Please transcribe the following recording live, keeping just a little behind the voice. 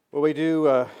Well, we do,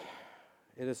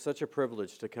 it is such a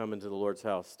privilege to come into the Lord's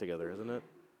house together, isn't it?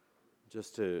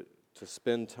 Just to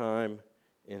spend time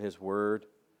in His Word,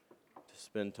 to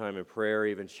spend time in prayer,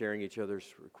 even sharing each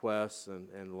other's requests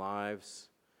and lives.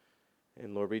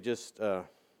 And Lord, we're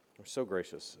so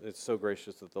gracious. It's so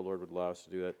gracious that the Lord would allow us to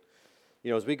do that.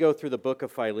 You know, as we go through the book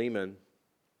of Philemon,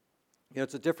 you know,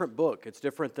 it's a different book. It's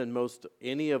different than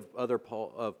any of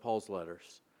Paul's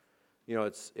letters. You know,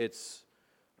 it's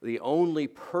the only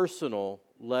personal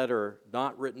letter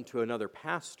not written to another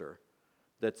pastor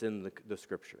that's in the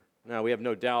Scripture. Now, we have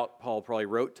no doubt Paul probably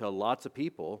wrote to lots of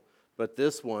people, but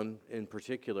this one in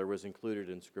particular was included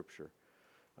in Scripture.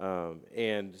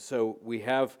 And so we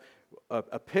have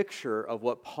a picture of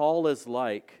what Paul is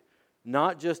like,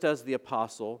 not just as the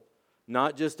apostle,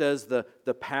 not just as the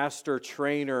pastor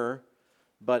trainer,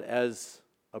 but as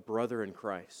a brother in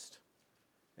Christ.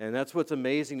 And that's what's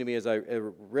amazing to me as I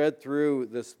read through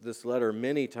this letter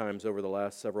many times over the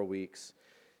last several weeks,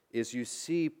 is you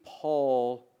see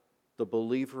Paul, the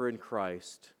believer in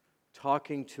Christ,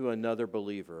 talking to another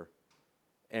believer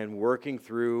and working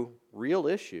through real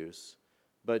issues,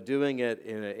 but doing it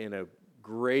in a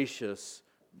gracious,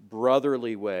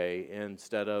 brotherly way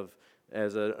instead of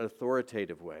as an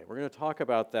authoritative way. We're going to talk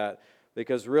about that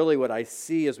because really what I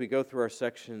see as we go through our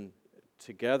section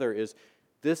together is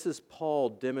this is Paul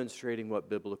demonstrating what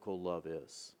biblical love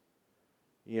is.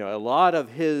 You know, a lot of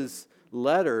his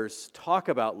letters talk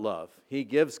about love. He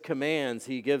gives commands.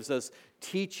 He gives us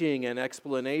teaching and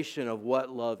explanation of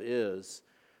what love is.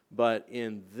 But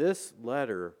in this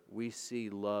letter, we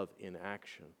see love in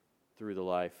action through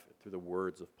the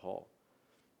words of Paul.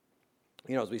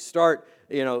 You know, as we start,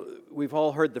 you know, we've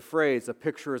all heard the phrase, a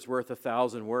picture is worth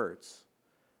 1,000 words.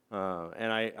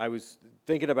 And I was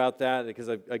thinking about that because,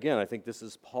 I think this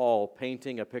is Paul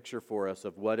painting a picture for us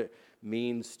of what it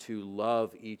means to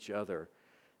love each other.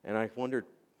 And I wondered,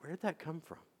 where did that come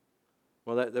from?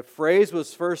 Well, the phrase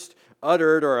was first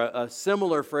uttered, or a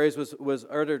similar phrase was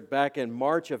uttered back in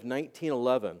March of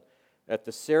 1911 at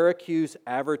the Syracuse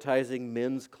Advertising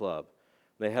Men's Club.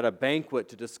 They had a banquet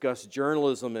to discuss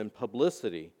journalism and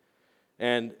publicity.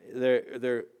 And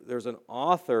there's an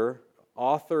author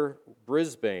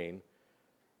Brisbane,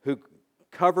 who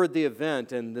covered the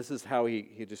event, and this is how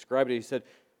he described it. He said,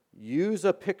 use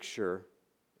a picture,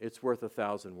 it's worth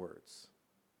 1,000 words.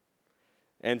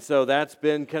 And so that's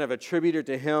been kind of attributed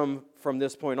to him from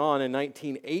this point on. In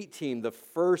 1918, the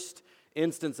first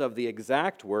instance of the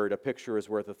exact word, a picture is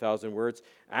worth 1,000 words,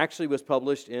 actually was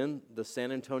published in the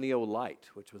San Antonio Light,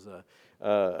 which was a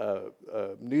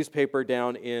newspaper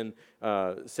down in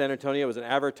San Antonio. It was an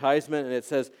advertisement, and it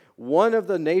says, one of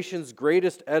the nation's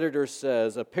greatest editors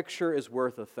says, a picture is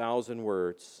worth 1,000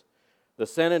 words. The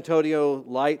San Antonio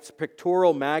Light's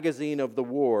pictorial magazine of the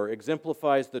war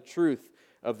exemplifies the truth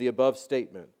of the above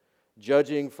statement,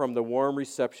 judging from the warm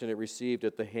reception it received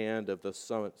at the hand of the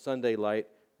Sunday Light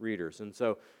readers. And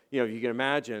so, you know, you can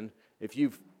imagine if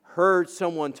you've heard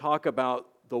someone talk about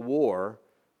the war,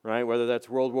 right, whether that's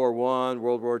World War I,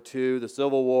 World War II, the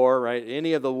Civil War, right,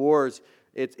 any of the wars,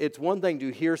 it's one thing to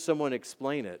hear someone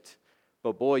explain it,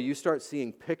 but boy, you start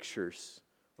seeing pictures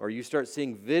or you start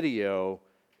seeing video,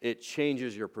 it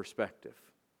changes your perspective.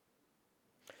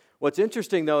 What's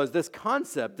interesting, though, is this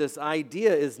concept, this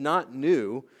idea is not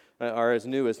new, or as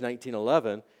new as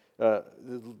 1911.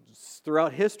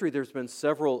 Throughout history, there's been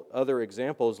several other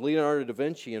examples. Leonardo da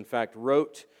Vinci, in fact,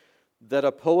 wrote that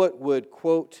a poet would,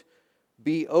 quote,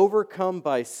 be overcome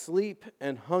by sleep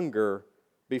and hunger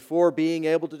before being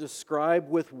able to describe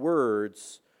with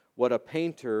words what a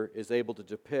painter is able to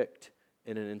depict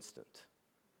in an instant.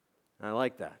 And I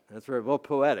like that. That's very well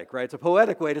poetic, right? It's a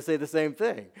poetic way to say the same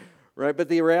thing, right? But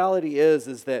the reality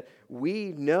is that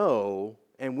we know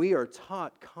and we are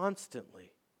taught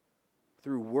constantly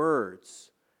through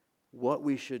words what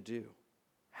we should do,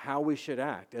 how we should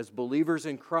act as believers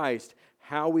in Christ,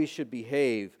 how we should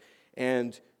behave,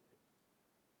 and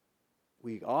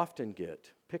we often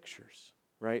get pictures,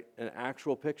 right? An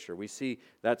actual picture. We see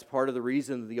that's part of the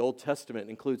reason the Old Testament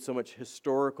includes so much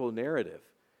historical narrative.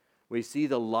 We see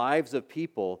the lives of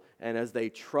people, and as they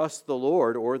trust the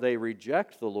Lord or they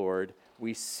reject the Lord,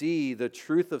 we see the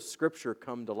truth of Scripture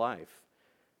come to life.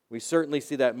 We certainly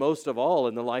see that most of all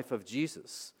in the life of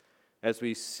Jesus. As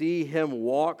we see Him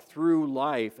walk through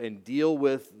life and deal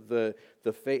with the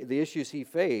issues He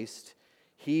faced,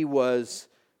 He was,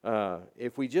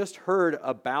 if we just heard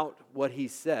about what He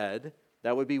said,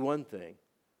 that would be one thing.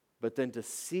 But then to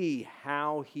see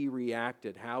how He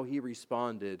reacted, how He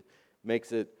responded,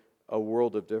 makes it a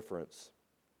world of difference.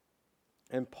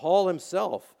 And Paul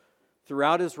himself,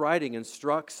 throughout his writing,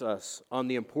 instructs us on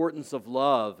the importance of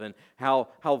love and how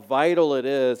vital it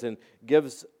is, and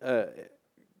gives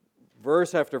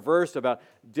verse after verse about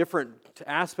different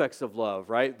aspects of love,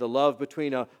 right? The love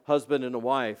between a husband and a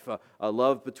wife, a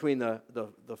love between the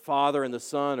father and the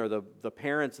son, or the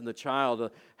parents and the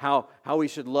child, how we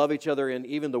should love each other in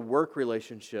even the work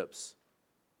relationships.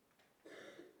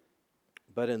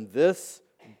 But in this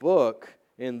book,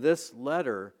 in this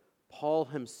letter, Paul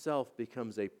himself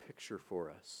becomes a picture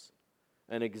for us,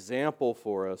 an example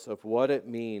for us of what it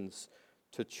means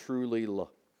to truly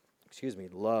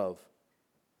love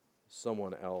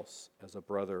someone else as a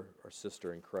brother or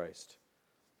sister in Christ.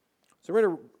 So we're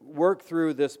going to work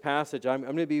through this passage. I'm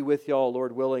going to be with y'all,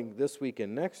 Lord willing, this week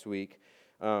and next week,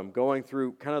 going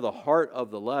through kind of the heart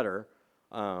of the letter.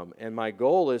 And my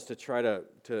goal is to try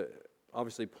to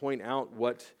obviously point out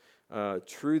what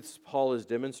truths Paul is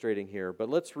demonstrating here. But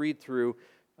let's read through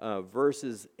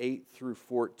verses 8 through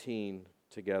 14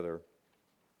 together.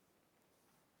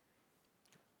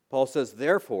 Paul says,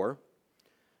 "Therefore,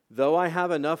 though I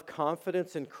have enough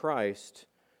confidence in Christ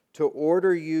to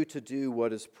order you to do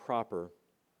what is proper,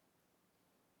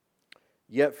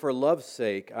 yet for love's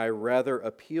sake I rather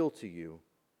appeal to you,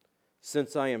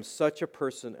 since I am such a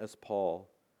person as Paul,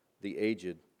 the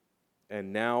aged,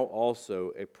 and now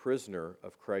also a prisoner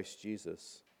of Christ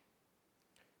Jesus.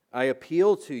 I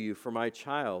appeal to you for my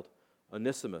child,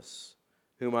 Onesimus,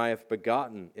 whom I have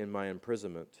begotten in my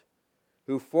imprisonment,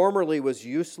 who formerly was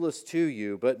useless to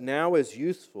you, but now is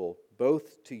useful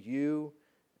both to you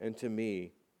and to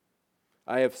me.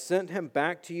 I have sent him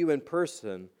back to you in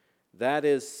person, that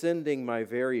is, sending my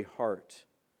very heart,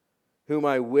 whom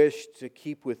I wish to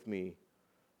keep with me,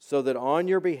 so that on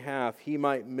your behalf he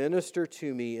might minister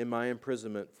to me in my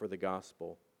imprisonment for the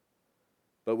gospel.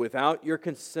 But without your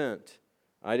consent,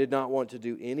 I did not want to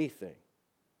do anything,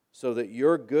 so that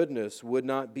your goodness would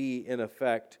not be in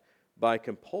effect by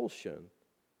compulsion,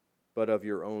 but of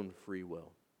your own free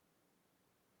will."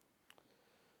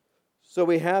 So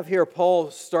we have here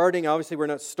Paul starting, obviously we're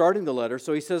not starting the letter,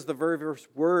 so he says the very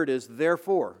first word is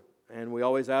therefore. And we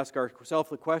always ask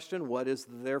ourselves the question, what is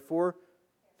the therefore?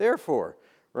 Therefore,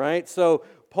 right? So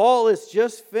Paul is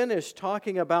just finished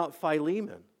talking about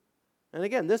Philemon. And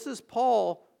again, this is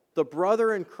Paul, the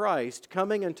brother in Christ,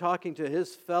 coming and talking to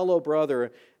his fellow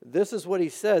brother. This is what he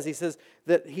says. He says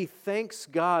that he thanks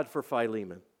God for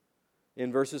Philemon.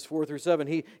 In verses 4 through 7,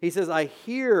 he says, "I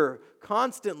hear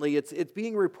constantly, it's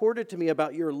being reported to me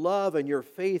about your love and your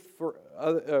faith for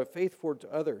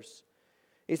others."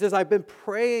 He says, "I've been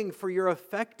praying for your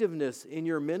effectiveness in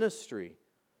your ministry."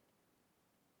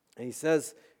 And he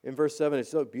says in verse 7, it's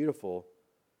so beautiful.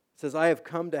 It says, "I have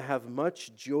come to have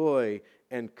much joy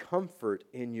and comfort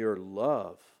in your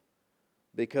love,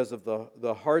 because of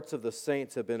the hearts of the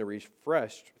saints have been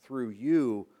refreshed through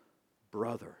you,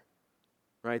 brother."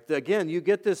 Right? Again, you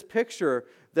get this picture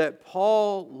that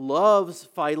Paul loves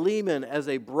Philemon as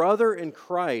a brother in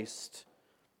Christ.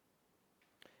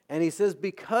 And he says,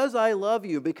 because I love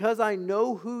you, because I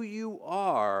know who you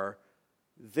are,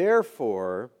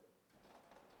 therefore,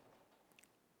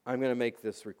 I'm going to make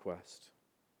this request.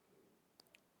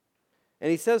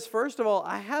 And he says, first of all,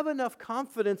 I have enough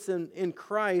confidence in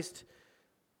Christ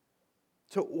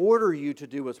to order you to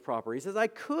do what's proper. He says, I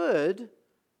could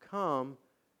come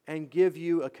and give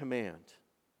you a command.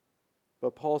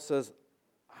 But Paul says,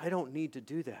 I don't need to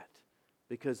do that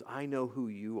because I know who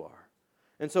you are.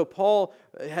 And so Paul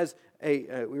has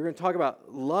we're going to talk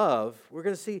about love. We're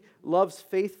going to see love's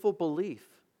faithful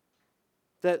belief.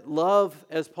 That love,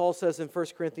 as Paul says in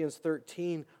 1 Corinthians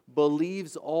 13,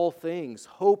 believes all things,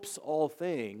 hopes all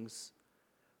things.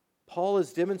 Paul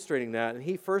is demonstrating that, and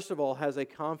he first of all has a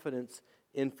confidence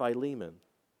in Philemon.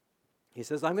 He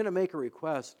says, I'm going to make a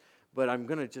request, but I'm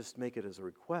going to just make it as a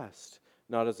request,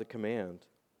 not as a command.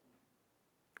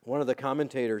 One of the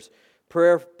commentators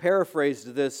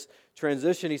paraphrased this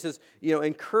transition. He says,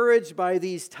 encouraged by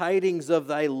these tidings of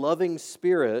thy loving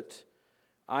spirit,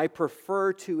 I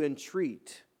prefer to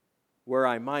entreat where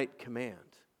I might command.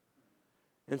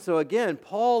 And so again,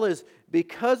 Paul is,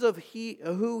 because of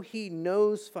who he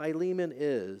knows Philemon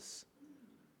is,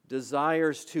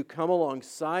 desires to come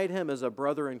alongside him as a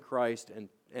brother in Christ and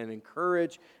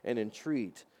encourage and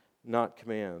entreat, not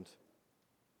command.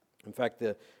 In fact,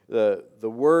 the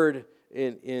word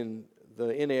in the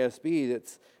NASB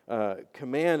that's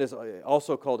command is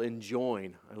also called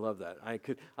enjoin. I love that. I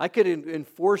could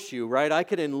enforce you, right? I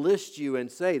could enlist you and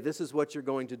say, this is what you're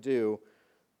going to do,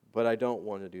 but I don't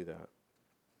want to do that.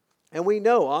 And we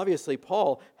know, obviously,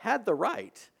 Paul had the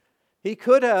right. He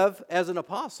could have, as an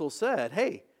apostle, said,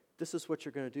 hey, this is what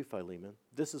you're going to do, Philemon.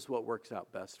 This is what works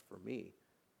out best for me.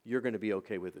 you're going to be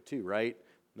okay with it too, right?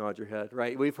 Nod your head,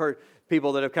 right? We've heard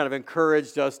people that have kind of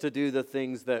encouraged us to do the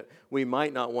things that we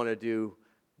might not want to do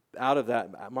out of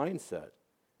that mindset.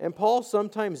 And Paul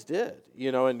sometimes did,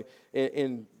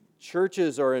 in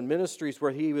churches or in ministries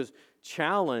where he was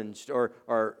challenged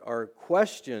or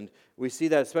questioned. We see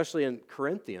that especially in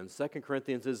Corinthians. 2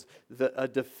 Corinthians is a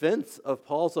defense of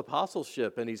Paul's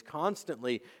apostleship, and he's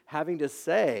constantly having to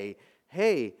say,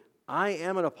 hey, I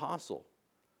am an apostle.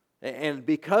 And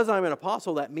because I'm an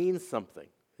apostle, that means something.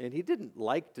 And he didn't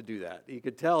like to do that. You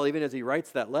could tell even as he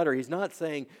writes that letter, he's not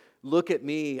saying, look at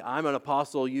me, I'm an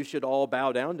apostle, you should all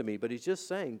bow down to me. But he's just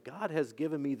saying, God has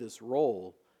given me this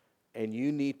role, and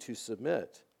you need to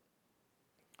submit.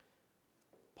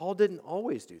 Paul didn't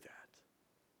always do that.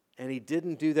 And he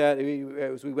didn't do that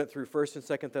as we went through 1st and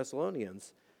 2nd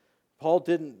Thessalonians. Paul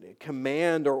didn't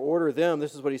command or order them.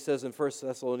 This is what he says in 1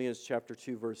 Thessalonians chapter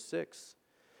 2, verse 6.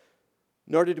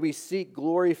 Nor did we seek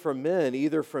glory from men,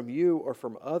 either from you or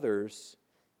from others,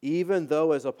 even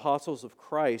though as apostles of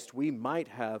Christ we might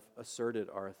have asserted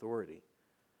our authority.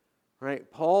 Right?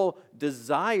 Paul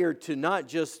desired to not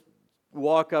just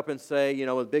walk up and say,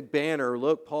 with a big banner,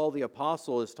 look, Paul the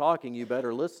apostle is talking, you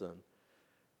better listen.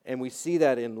 And we see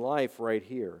that in life right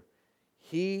here.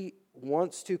 He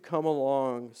wants to come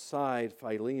alongside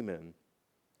Philemon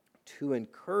to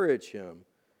encourage him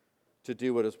to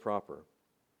do what is proper.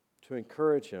 To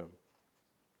encourage him.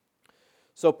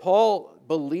 So Paul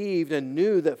believed and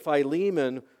knew that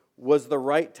Philemon was the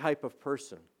right type of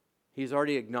person. He's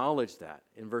already acknowledged that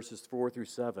in verses 4 through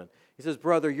 7. He says,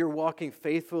 brother, you're walking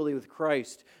faithfully with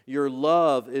Christ. Your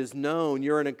love is known.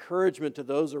 You're an encouragement to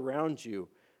those around you.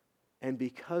 And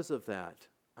because of that,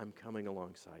 I'm coming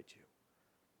alongside you.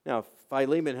 Now,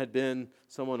 Philemon had been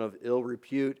someone of ill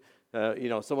repute,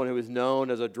 someone who was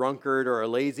known as a drunkard or a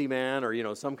lazy man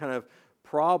or, some kind of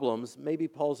problems. Maybe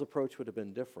Paul's approach would have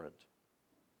been different.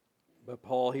 But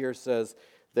Paul here says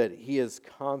that he is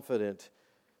confident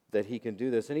that he can do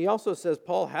this. And he also says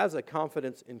Paul has a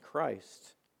confidence in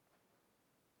Christ.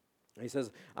 He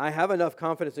says, I have enough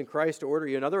confidence in Christ to order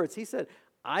you. In other words, he said,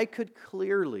 I could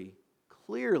clearly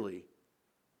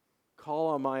call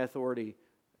on my authority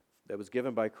that was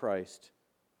given by Christ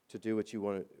to do what you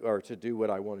want to, or to do what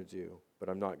I want to do, but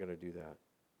I'm not going to do that.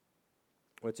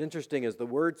 What's interesting is the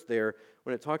words there,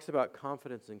 when it talks about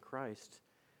confidence in Christ,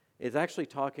 is actually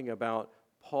talking about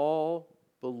Paul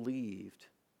believed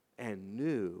and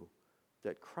knew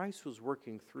that Christ was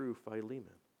working through Philemon.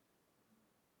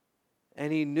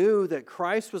 And he knew that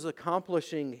Christ was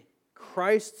accomplishing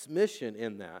Christ's mission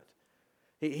in that.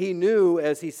 He knew,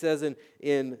 as he says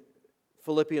in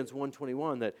Philippians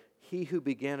 1:21, that he who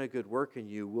began a good work in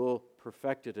you will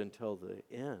perfect it until the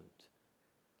end.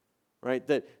 Right?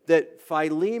 That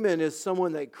Philemon is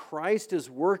someone that Christ is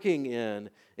working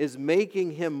in, is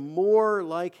making him more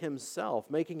like himself,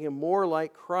 making him more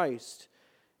like Christ.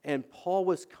 And Paul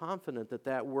was confident that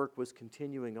that work was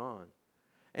continuing on.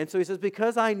 And so he says,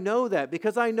 because I know that,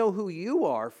 because I know who you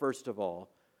are, first of all,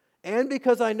 and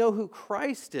because I know who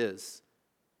Christ is,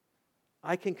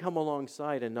 I can come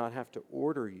alongside and not have to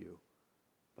order you,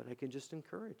 but I can just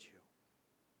encourage you.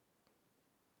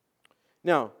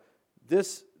 Now,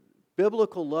 this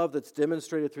biblical love that's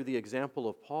demonstrated through the example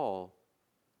of Paul,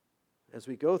 as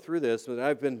we go through this, that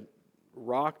I've been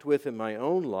rocked with in my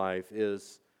own life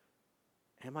is,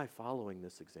 am I following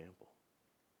this example?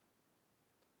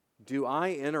 Do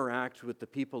I interact with the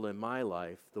people in my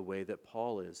life the way that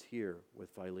Paul is here with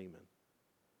Philemon?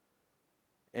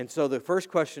 And so the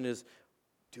first question is,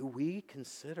 do we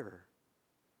consider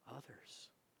others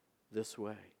this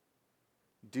way?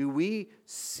 Do we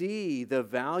see the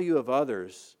value of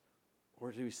others,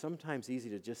 or do we sometimes easy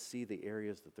to just see the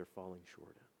areas that they're falling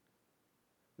short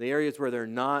in? The areas where they're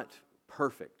not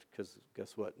perfect, because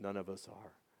guess what? None of us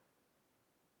are.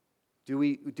 Do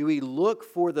we look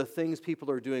for the things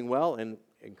people are doing well and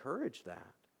encourage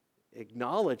that,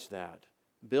 acknowledge that,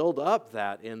 build up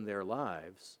that in their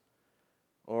lives?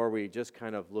 Or are we just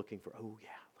kind of looking for, oh yeah,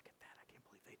 look at that, I can't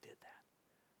believe they did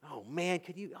that. Oh man,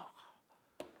 could you,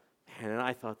 oh man, and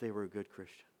I thought they were a good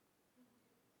Christian.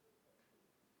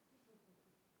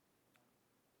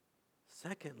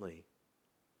 Secondly,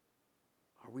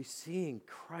 are we seeing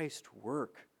Christ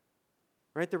work?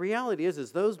 Right? The reality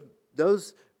is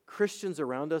those Christians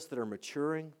around us that are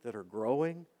maturing, that are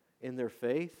growing in their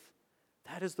faith,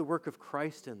 that is the work of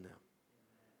Christ in them.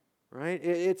 Right?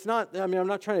 It's not, I'm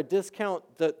not trying to discount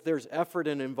that there's effort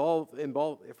and involved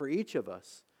for each of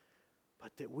us,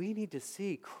 but that we need to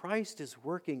see Christ is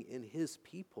working in His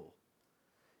people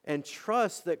and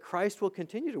trust that Christ will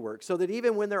continue to work so that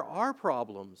even when there are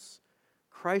problems,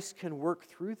 Christ can work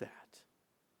through that.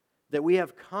 that we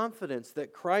have confidence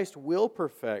that Christ will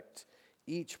perfect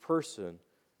each person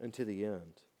unto the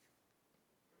end.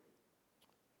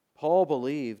 Paul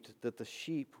believed that the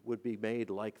sheep would be made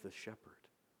like the shepherd.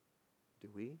 Do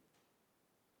we?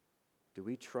 Do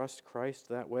we trust Christ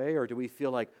that way, or do we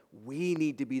feel like we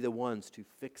need to be the ones to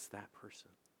fix that person?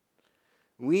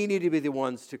 We need to be the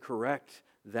ones to correct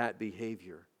that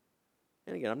behavior.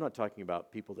 And again, I'm not talking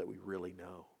about people that we really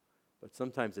know, but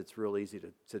sometimes it's real easy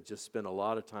to just spend a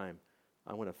lot of time,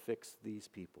 I want to fix these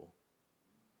people.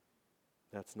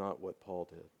 That's not what Paul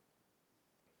did.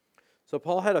 So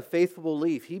Paul had a faithful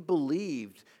belief. He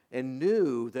believed and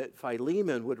knew that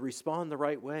Philemon would respond the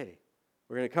right way.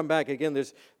 We're going to come back again.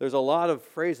 There's a lot of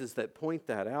phrases that point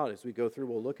that out as we go through.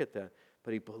 We'll look at that.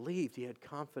 But he believed, he had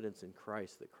confidence in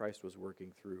Christ, that Christ was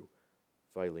working through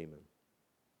Philemon.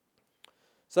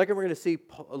 Second, we're going to see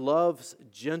love's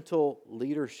gentle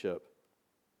leadership.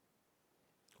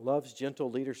 Love's gentle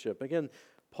leadership. Again,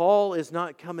 Paul is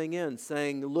not coming in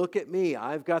saying, look at me,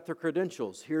 I've got the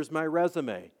credentials, here's my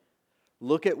resume.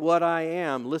 Look at what I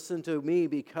am, listen to me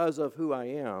because of who I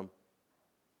am.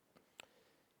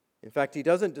 In fact, he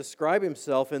doesn't describe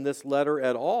himself in this letter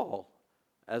at all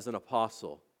as an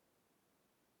apostle.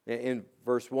 In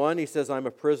verse 1, he says, I'm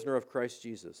a prisoner of Christ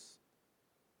Jesus.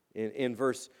 In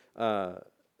verse 9,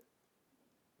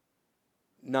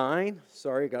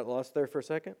 sorry, got lost there for a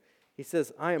second. He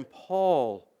says, I am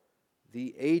Paul,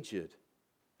 the aged,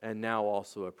 and now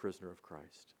also a prisoner of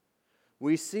Christ.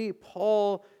 We see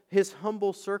Paul, his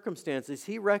humble circumstances.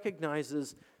 He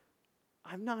recognizes,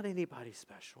 I'm not anybody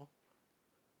special.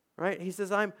 Right? He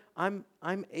says, I'm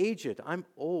aged, I'm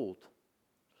old,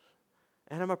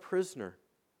 and I'm a prisoner.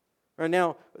 Right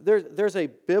now, there's a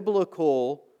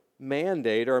biblical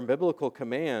mandate or a biblical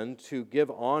command to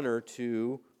give honor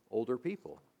to older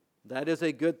people. That is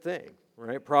a good thing,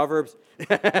 right? Proverbs.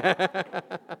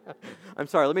 I'm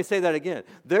sorry, let me say that again.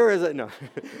 No.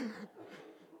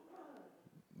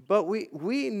 But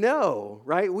we know,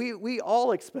 right? We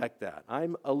all expect that.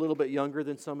 I'm a little bit younger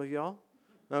than some of y'all,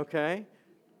 okay?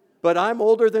 But I'm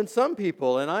older than some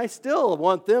people, and I still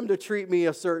want them to treat me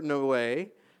a certain way,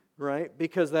 right?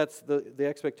 Because that's the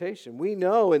expectation. We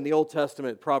know in the Old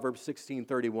Testament, Proverbs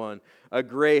 16:31, a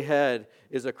gray head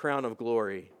is a crown of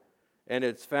glory, and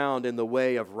it's found in the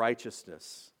way of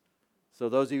righteousness. So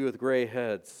those of you with gray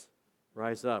heads,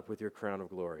 rise up with your crown of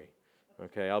glory.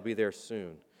 Okay, I'll be there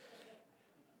soon.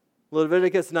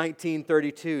 Leviticus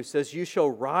 19:32 says, you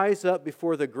shall rise up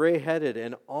before the gray-headed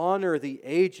and honor the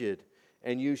aged,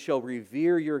 and you shall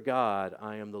revere your God,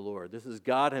 I am the Lord. This is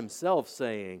God himself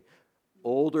saying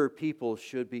older people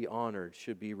should be honored,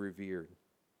 should be revered.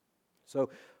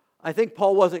 So I think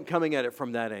Paul wasn't coming at it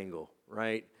from that angle,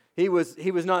 right? He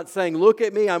was not saying, look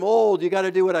at me, I'm old, you got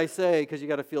to do what I say because you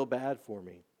got to feel bad for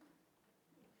me.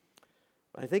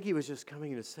 I think he was just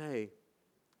coming to say,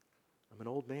 I'm an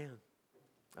old man.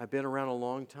 I've been around a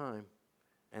long time,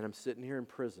 and I'm sitting here in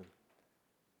prison.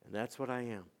 And that's what I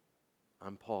am.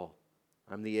 I'm Paul.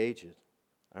 I'm the aged.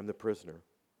 I'm the prisoner.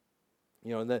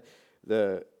 You know, in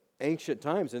the ancient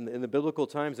times, in the biblical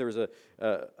times, there was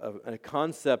a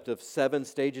concept of 7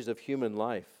 stages of human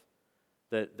life.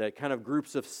 That kind of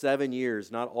groups of 7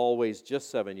 years, not always just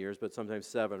 7 years, but sometimes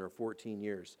 7 or 14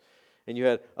 years. And you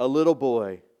had a little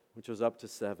boy, which was up to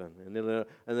 7, and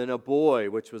then a boy,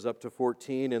 which was up to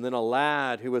 14, and then a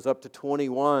lad who was up to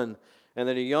 21, and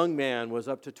then a young man was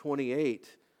up to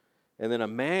 28, and then a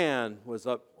man was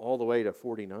up all the way to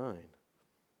 49.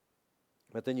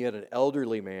 But then you had an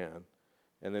elderly man,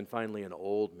 and then finally an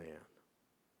old man.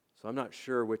 So I'm not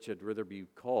sure which I'd rather be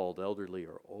called, elderly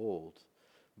or old.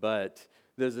 But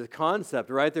there's a concept,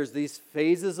 right? There's these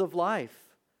phases of life.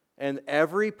 And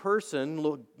every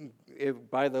person,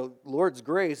 by the Lord's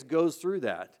grace, goes through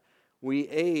that. We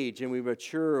age and we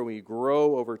mature and we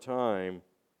grow over time.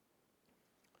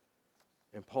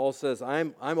 And Paul says,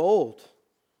 I'm old.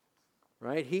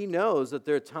 Right? He knows that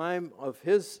their time of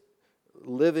his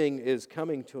living is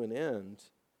coming to an end.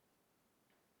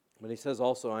 But he says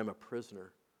also, I'm a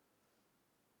prisoner.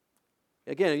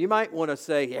 Again, you might want to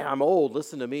say, yeah, I'm old,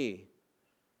 listen to me.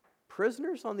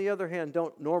 Prisoners, on the other hand,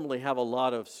 don't normally have a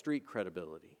lot of street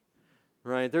credibility.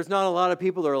 Right? There's not a lot of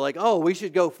people that are like, oh, we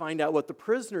should go find out what the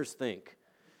prisoners think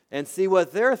and see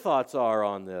what their thoughts are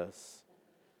on this.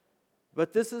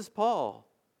 But this is Paul,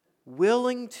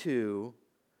 willing to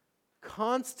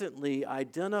constantly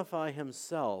identify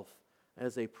himself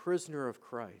as a prisoner of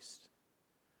Christ.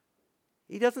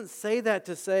 He doesn't say that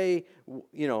to say,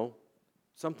 you know,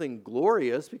 something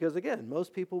glorious, because again,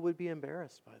 most people would be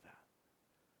embarrassed by that.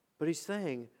 But he's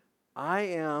saying, I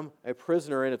am a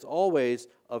prisoner, and it's always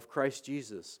of Christ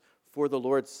Jesus, for the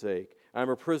Lord's sake. I'm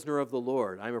a prisoner of the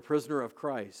Lord. I'm a prisoner of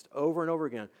Christ, over and over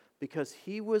again, because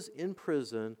he was in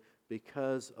prison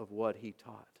because of what he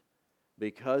taught,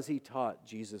 because he taught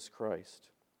Jesus Christ.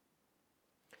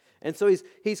 And so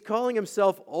he's calling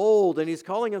himself old, and he's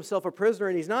calling himself a prisoner,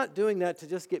 and he's not doing that to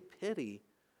just get pity,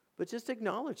 but just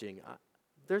acknowledging,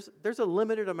 there's a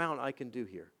limited amount I can do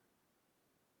here.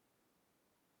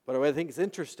 But what I think is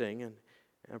interesting, and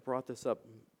I brought this up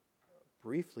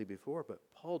briefly before, but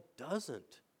Paul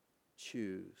doesn't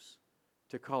choose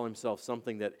to call himself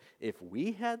something that if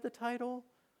we had the title,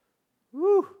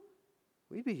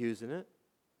 we'd be using it.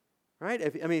 Right?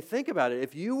 Think about it.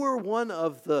 If you were one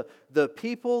of the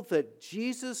people that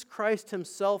Jesus Christ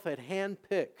himself had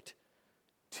handpicked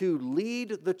to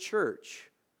lead the church,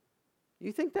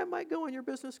 you think that might go on your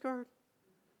business card?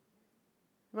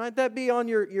 Might that be on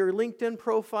your LinkedIn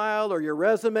profile or your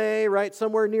resume, right?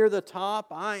 Somewhere near the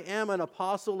top, I am an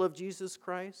apostle of Jesus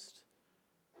Christ.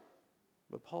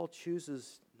 But Paul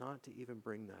chooses not to even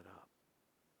bring that up.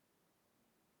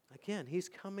 Again, he's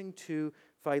coming to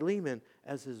Philemon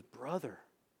as his brother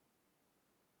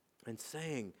and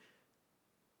saying,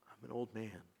 I'm an old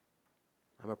man.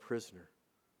 I'm a prisoner.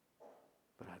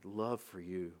 But I'd love for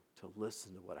you to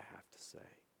listen to what I have to say.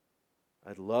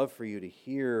 I'd love for you to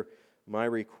hear my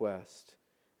request.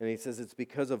 And he says, it's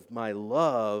because of my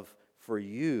love for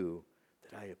you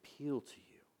that I appeal to you.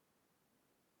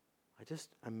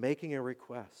 I'm making a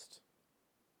request.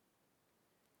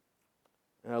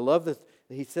 And I love this.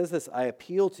 He says this, I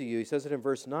appeal to you. He says it in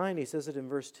verse 9. He says it in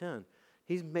verse 10.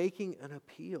 He's making an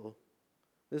appeal.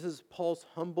 This is Paul's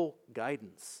humble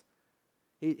guidance.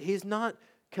 He's not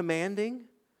commanding.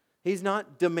 He's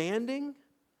not demanding.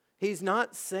 He's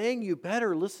not saying, you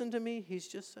better listen to me. He's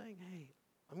just saying, hey,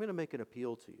 I'm going to make an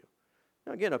appeal to you.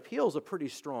 Now, again, appeal is a pretty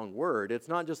strong word. It's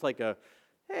not just like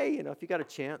hey, if you got a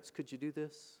chance, could you do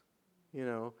this?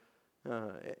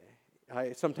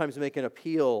 I sometimes make an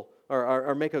appeal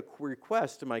or make a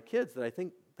request to my kids that I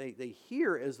think they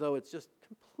hear as though it's just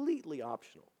completely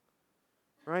optional.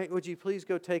 Right? Would you please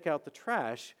go take out the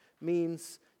trash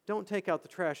means don't take out the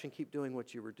trash and keep doing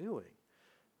what you were doing.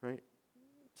 Right?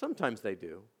 Sometimes they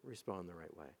do respond the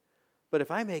right way. But if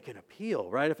I make an appeal,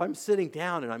 right? If I'm sitting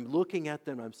down and I'm looking at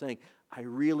them, I'm saying, I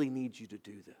really need you to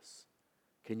do this.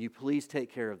 Can you please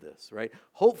take care of this, right?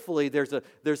 Hopefully there's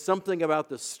something about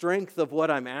the strength of what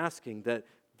I'm asking that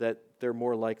they're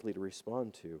more likely to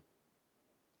respond to.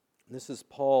 This is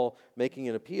Paul making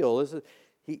an appeal.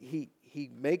 He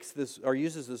makes this or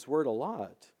uses this word a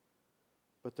lot.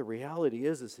 But the reality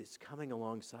is he's coming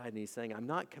alongside and he's saying, I'm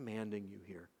not commanding you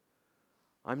here.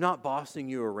 I'm not bossing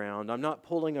you around. I'm not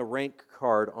pulling a rank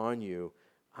card on you.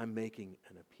 I'm making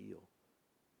an appeal.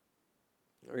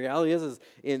 The reality is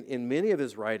in many of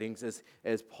his writings,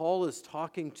 as Paul is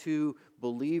talking to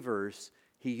believers,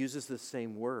 he uses the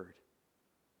same word.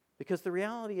 Because the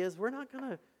reality is we're not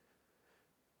going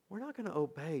to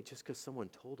obey just because someone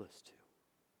told us to.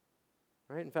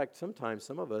 Right? In fact, sometimes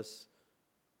some of us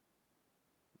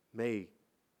may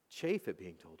chafe at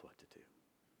being told what to do.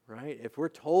 Right? If we're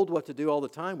told what to do all the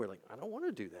time, we're like, I don't want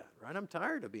to do that. Right? I'm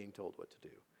tired of being told what to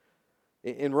do.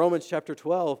 In Romans chapter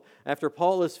 12, after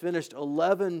Paul has finished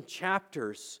 11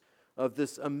 chapters of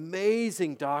this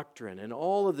amazing doctrine and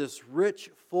all of this rich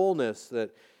fullness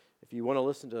that if you want to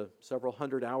listen to several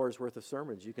hundred hours worth of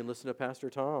sermons, you can listen to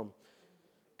Pastor Tom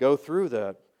go through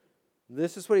that.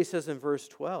 This is what he says in verse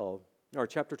 12, or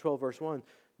chapter 12, verse 1.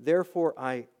 Therefore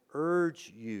I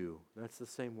urge you, that's the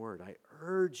same word, I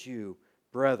urge you,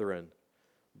 brethren,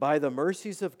 by the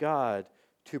mercies of God,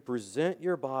 to present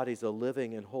your bodies a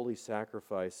living and holy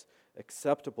sacrifice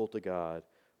acceptable to God,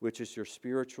 which is your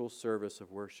spiritual service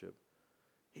of worship.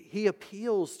 He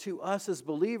appeals to us as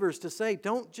believers to say,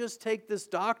 don't just take this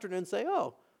doctrine and say,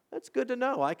 oh, that's good to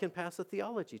know. I can pass a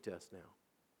theology test now.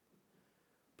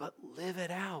 But live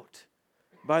it out.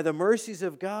 By the mercies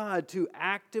of God, to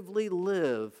actively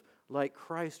live like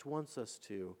Christ wants us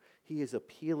to. He is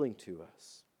appealing to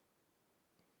us.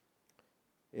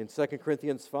 In 2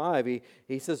 Corinthians 5,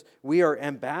 he says, we are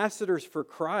ambassadors for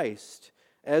Christ,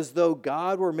 as though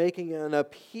God were making an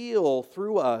appeal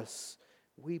through us.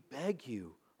 We beg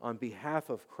you, on behalf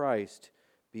of Christ,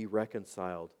 be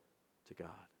reconciled to God.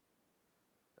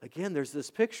 Again, there's this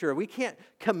picture. We can't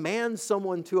command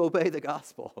someone to obey the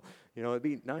gospel. It'd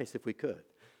be nice if we could.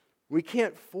 We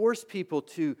can't force people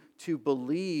to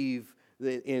believe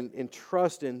and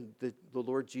trust in the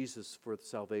Lord Jesus for the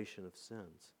salvation of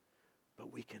sins.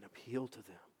 But we can appeal to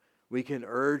them. We can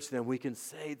urge them. We can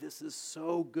say, this is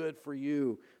so good for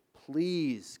you.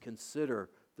 Please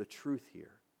consider the truth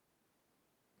here.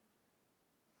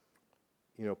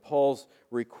 Paul's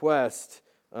request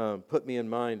put me in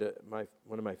mind,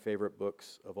 one of my favorite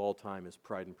books of all time is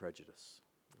Pride and Prejudice.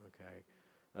 Okay,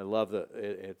 I love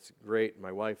it's great.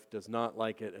 My wife does not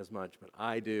like it as much, but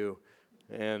I do,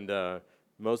 and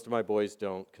most of my boys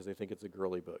don't because they think it's a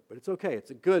girly book. But it's okay. It's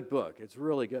a good book. It's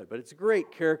really good. But it's a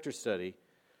great character study.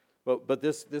 But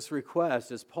this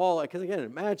request is Paul, because again,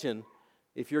 imagine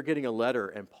if you're getting a letter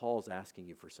and Paul's asking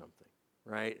you for something,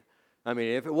 right? I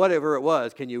mean, whatever it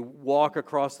was, can you walk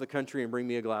across the country and bring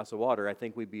me a glass of water? I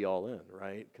think we'd be all in,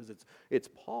 right? Because it's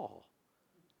Paul.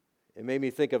 It made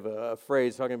me think of a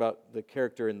phrase talking about the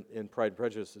character in Pride and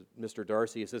Prejudice, Mr.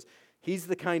 Darcy. He says, he's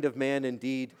the kind of man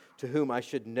indeed to whom I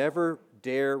should never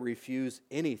dare refuse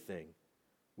anything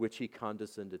which he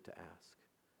condescended to ask.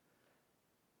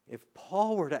 If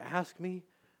Paul were to ask me,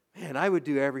 man, I would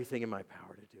do everything in my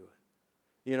power to do it.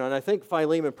 You know, and I think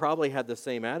Philemon probably had the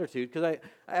same attitude, because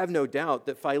I have no doubt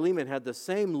that Philemon had the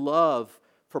same love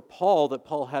for Paul that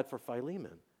Paul had for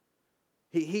Philemon.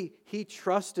 He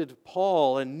trusted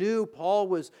Paul and knew Paul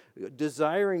was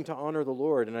desiring to honor the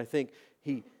Lord, and I think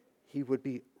he would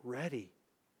be ready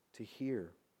to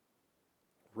hear,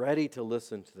 ready to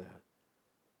listen to that.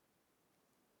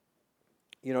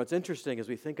 You know, it's interesting as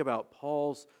we think about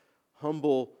Paul's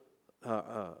humble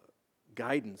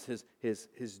guidance,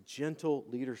 his gentle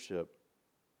leadership.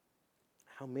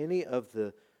 How many of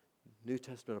the New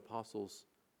Testament apostles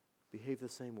behave the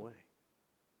same way?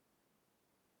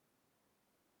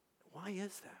 Why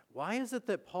is that? Why is it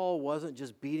that Paul wasn't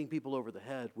just beating people over the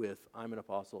head with, I'm an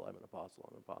apostle, I'm an apostle,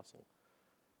 I'm an apostle?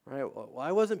 Right?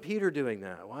 Why wasn't Peter doing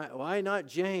that? Why not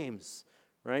James?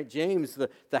 Right? James,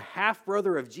 the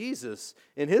half-brother of Jesus,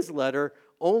 in his letter,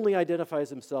 only identifies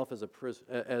himself as a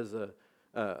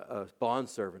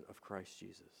bondservant of Christ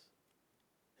Jesus.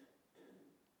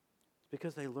 It's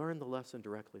because they learned the lesson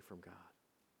directly from God.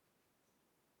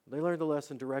 They learned the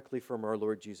lesson directly from our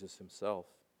Lord Jesus himself.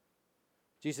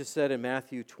 Jesus said in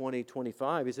Matthew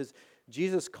 20:25, he says,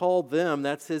 Jesus called them,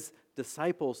 that's his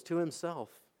disciples, to himself.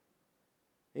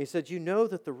 And he said, you know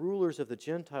that the rulers of the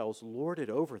Gentiles lord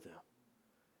it over them,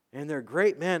 and their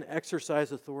great men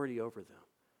exercise authority over them.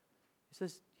 He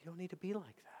says, you don't need to be like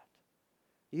that.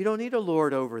 You don't need to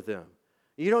lord over them.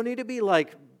 You don't need to be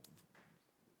like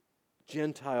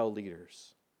Gentile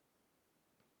leaders.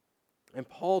 And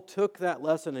Paul took that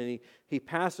lesson and he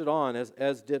passed it on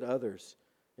as did others.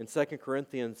 In 2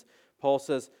 Corinthians, Paul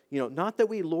says, not that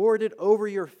we lord it over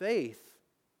your faith,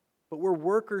 but we're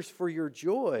workers for your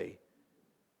joy.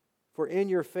 For in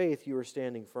your faith you are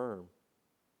standing firm.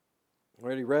 I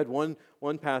already read one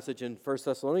passage in 1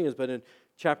 Thessalonians, but in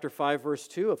chapter 5, verse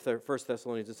 2 of 1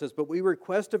 Thessalonians, it says, but we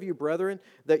request of you, brethren,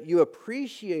 that you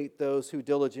appreciate those who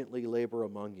diligently labor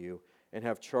among you and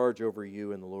have charge over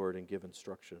you in the Lord and give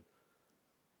instruction.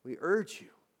 We urge you,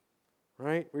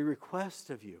 right? We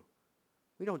request of you.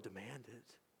 We don't demand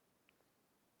it.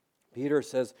 Peter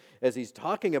says, as he's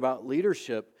talking about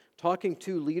leadership, talking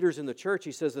to leaders in the church,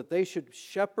 he says that they should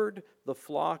shepherd the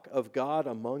flock of God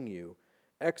among you,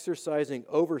 exercising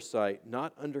oversight,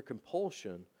 not under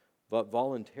compulsion, but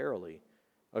voluntarily,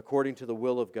 according to the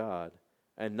will of God,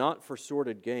 and not for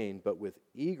sordid gain, but with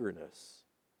eagerness,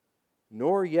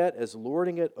 nor yet as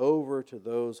lording it over to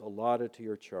those allotted to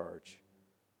your charge,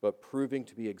 but proving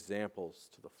to be examples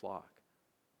to the flock.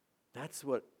 That's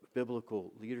what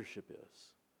biblical leadership is.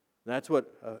 That's what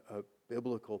a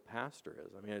biblical pastor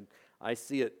is. I mean, I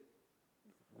see it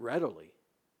readily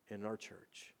in our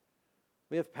church.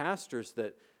 We have pastors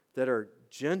that are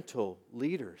gentle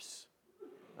leaders.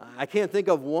 I can't think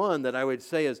of one that I would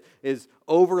say is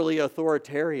overly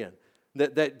authoritarian,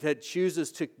 that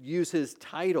chooses to use his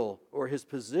title or his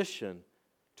position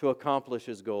to accomplish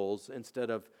his goals instead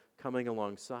of coming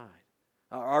alongside.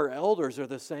 Our elders are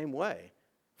the same way.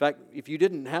 In fact, if you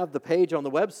didn't have the page on the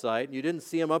website, and you didn't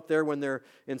see them up there when they're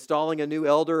installing a new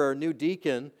elder or a new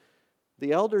deacon,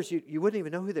 the elders, you wouldn't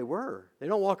even know who they were. They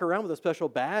don't walk around with a special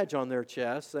badge on their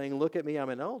chest saying, look at me, I'm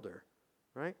an elder.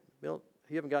 Right? Milt,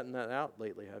 you haven't gotten that out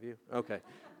lately, have you? Okay.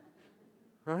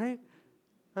 Right?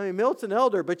 I mean, Milt's an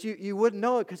elder, but you wouldn't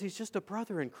know it because he's just a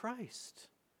brother in Christ.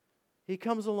 He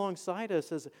comes alongside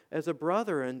us as a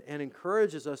brother and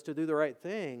encourages us to do the right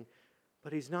thing.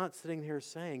 But he's not sitting here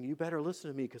saying, you better listen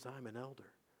to me because I'm an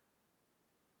elder.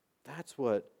 That's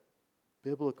what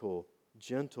biblical,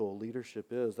 gentle leadership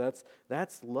is. That's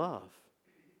love.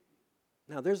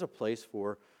 Now, there's a place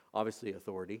for, obviously,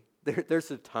 authority. There's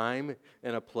a time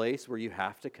and a place where you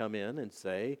have to come in and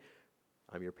say,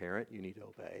 I'm your parent, you need to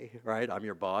obey, right? I'm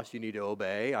your boss, you need to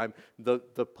obey. I'm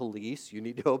the police, you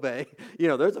need to obey.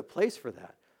 There's a place for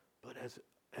that. But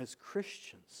as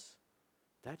Christians,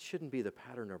 that shouldn't be the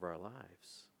pattern of our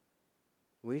lives.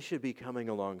 We should be coming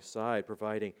alongside,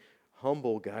 providing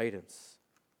humble guidance,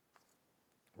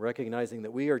 recognizing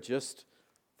that we are just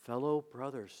fellow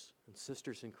brothers and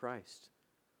sisters in Christ,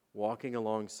 walking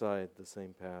alongside the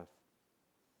same path.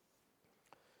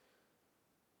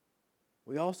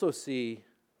 We also see,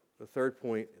 the third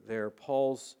point there,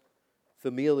 Paul's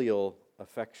familial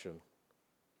affection.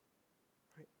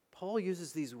 Right? Paul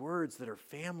uses these words that are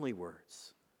family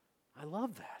words. I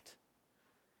love that.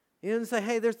 He doesn't say,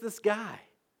 hey, there's this guy,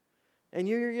 and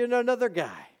you're another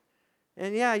guy.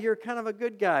 And yeah, you're kind of a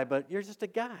good guy, but you're just a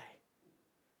guy.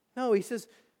 No, he says,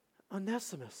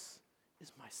 Onesimus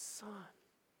is my son.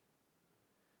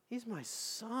 He's my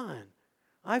son.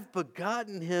 I've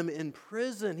begotten him in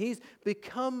prison. He's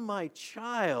become my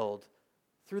child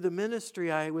through the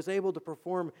ministry I was able to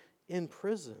perform in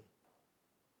prison.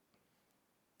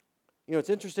 You know, it's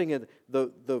interesting,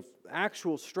 the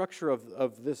actual structure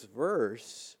of this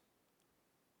verse,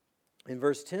 in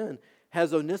verse 10,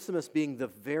 has Onesimus being the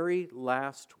very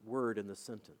last word in the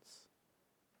sentence.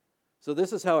 So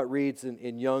this is how it reads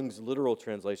in Young's literal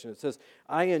translation. It says,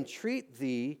 I entreat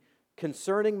thee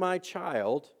concerning my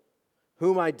child,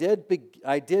 whom I did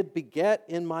beget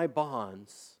in my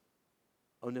bonds,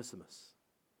 Onesimus.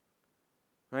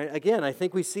 Right? Again, I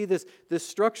think we see this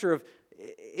structure of,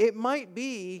 it might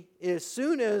be, as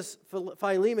soon as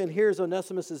Philemon hears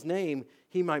Onesimus' name,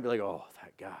 he might be like, oh,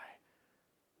 that guy.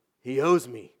 He owes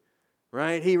me.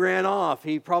 Right? He ran off.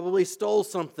 He probably stole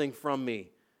something from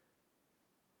me.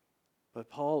 But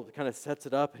Paul kind of sets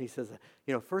it up and he says,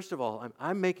 you know, first of all,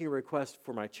 I'm making a request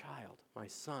for my child, my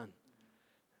son.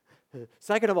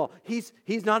 Second of all, he's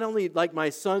not only like my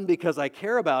son because I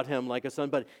care about him like a son,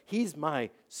 but he's my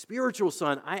spiritual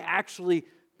son. I actually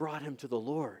brought him to the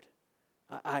Lord.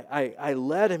 I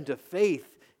led him to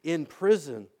faith in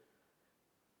prison.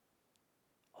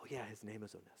 Oh yeah, his name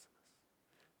is Onesimus.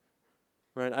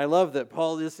 Right? I love that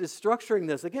Paul is structuring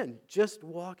this, again, just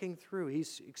walking through.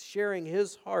 He's sharing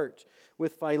his heart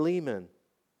with Philemon.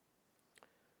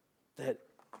 That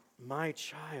my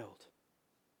child,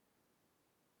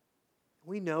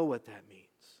 we know what that means.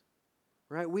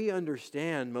 Right? We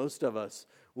understand, most of us,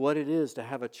 what it is to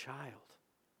have a child.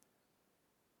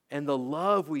 And the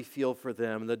love we feel for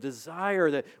them, the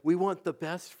desire that we want the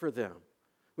best for them.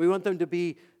 We want them to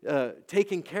be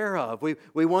taken care of.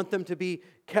 We want them to be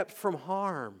kept from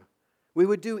harm. We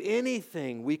would do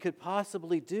anything we could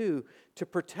possibly do to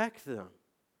protect them.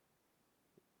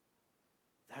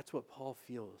 That's what Paul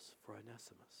feels for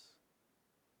Onesimus.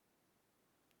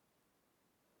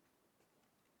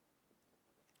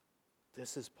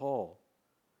 This is Paul.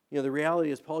 You know, the reality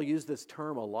is Paul used this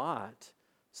term a lot.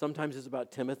 Sometimes it's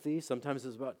about Timothy. Sometimes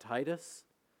it's about Titus.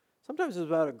 Sometimes it's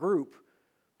about a group.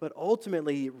 But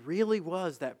ultimately, it really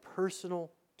was that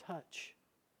personal touch.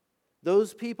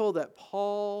 Those people that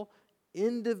Paul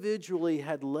individually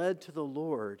had led to the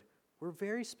Lord were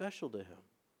very special to him.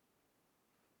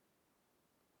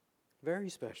 Very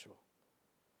special.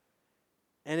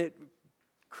 And it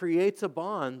creates a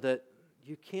bond that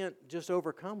you can't just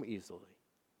overcome easily.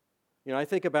 You know, I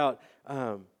think about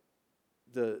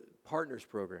the Partners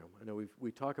program. I know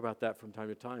we talk about that from time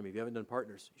to time. If you haven't done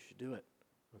Partners, you should do it.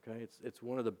 Okay, it's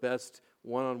one of the best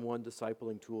one-on-one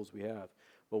discipling tools we have.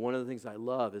 But one of the things I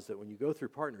love is that when you go through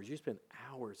Partners, you spend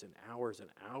hours and hours and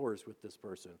hours with this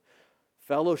person,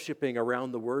 fellowshipping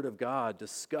around the Word of God,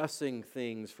 discussing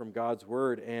things from God's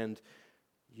Word, and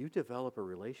you develop a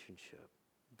relationship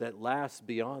that lasts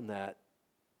beyond that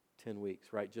 10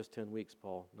 weeks, right? Just 10 weeks,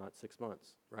 Paul, not 6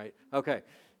 months, right? Okay.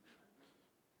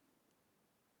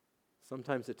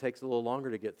 Sometimes it takes a little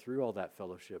longer to get through all that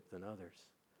fellowship than others.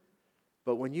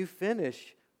 But when you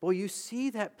finish, boy, you see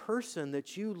that person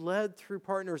that you led through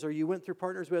Partners or you went through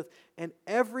Partners with, and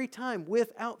every time,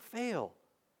 without fail,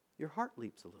 your heart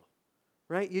leaps a little,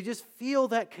 right? You just feel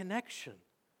that connection.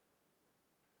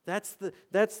 That's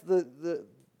the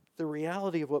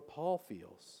reality of what Paul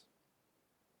feels.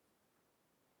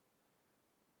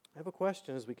 I have a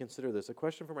question as we consider this, a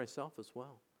question for myself as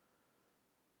well.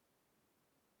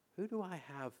 Who do I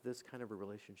have this kind of a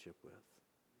relationship with?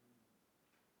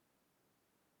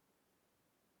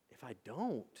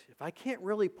 If I can't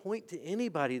really point to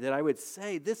anybody that I would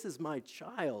say, this is my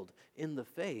child in the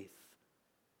faith,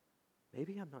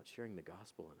 maybe I'm not sharing the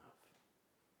gospel enough.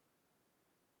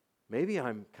 Maybe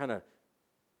I'm kind of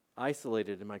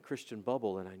isolated in my Christian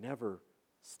bubble and I never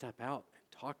step out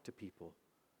and talk to people.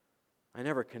 I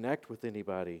never connect with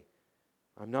anybody.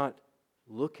 I'm not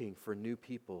looking for new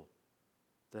people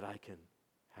that I can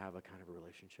have a kind of a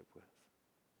relationship with.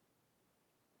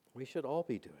 We should all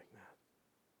be doing that.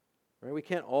 Right? We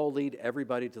can't all lead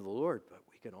everybody to the Lord, but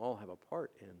we can all have a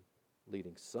part in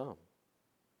leading some.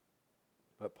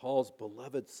 but Paul's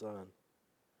beloved son.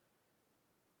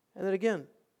 And then again,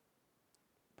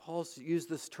 Paul's used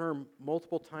this term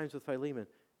multiple times with Philemon.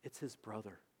 It's his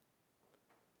brother.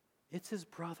 It's his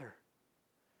brother.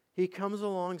 He comes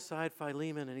alongside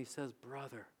Philemon and he says,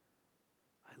 brother,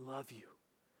 I love you.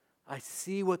 I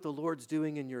see what the Lord's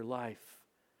doing in your life,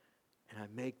 and I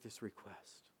make this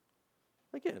request.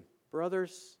 Again,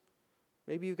 brothers,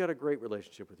 maybe you've got a great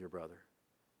relationship with your brother.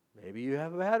 Maybe you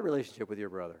have a bad relationship with your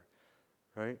brother,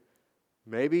 right?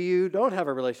 Maybe you don't have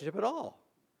a relationship at all.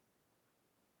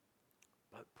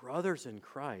 But brothers in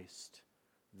Christ,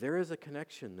 there is a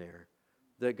connection there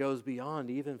that goes beyond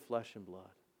even flesh and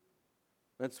blood.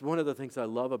 That's one of the things I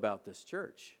love about this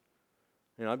church.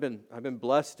 You know, I've been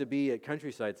blessed to be at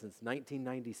Countryside since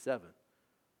 1997.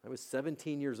 I was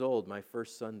 17 years old my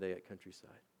first Sunday at Countryside.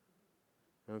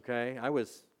 Okay? I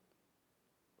was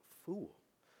a fool.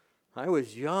 I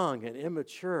was young and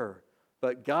immature,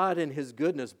 but God in His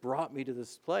goodness brought me to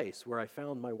this place where I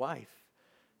found my wife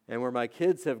and where my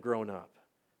kids have grown up.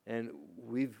 And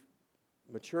we've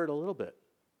matured a little bit,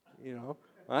 you know.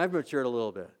 I've matured a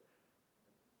little bit.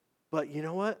 But you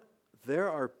know what?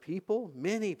 There are people,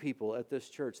 many people at this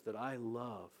church that I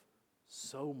love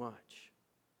so much.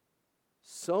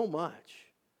 So much.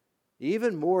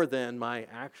 Even more than my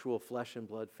actual flesh and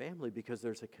blood family, because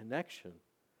there's a connection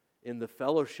in the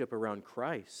fellowship around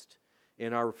Christ,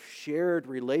 in our shared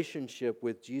relationship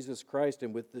with Jesus Christ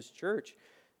and with this church.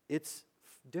 It's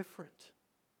different.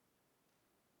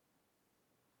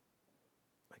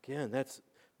 Again, that's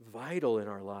vital in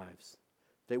our lives,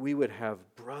 that we would have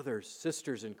brothers,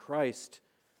 sisters in Christ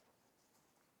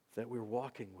that we're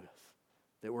walking with,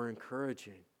 that we're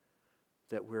encouraging,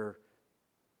 that we're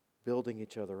building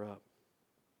each other up.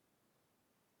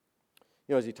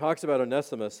 You know, as he talks about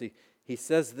Onesimus, he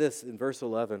says this in verse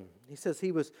 11. He says,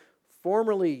 he was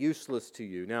formerly useless to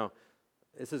you. Now,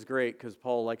 this is great because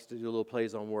Paul likes to do little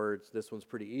plays on words. This one's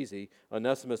pretty easy.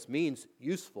 Onesimus means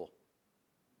useful.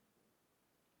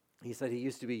 He said he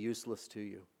used to be useless to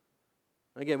you.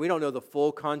 Again, we don't know the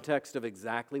full context of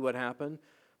exactly what happened,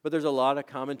 but there's a lot of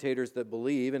commentators that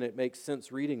believe, and it makes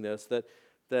sense reading this,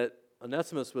 that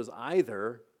Onesimus was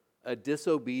either a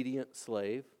disobedient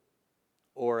slave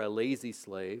or a lazy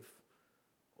slave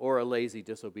or a lazy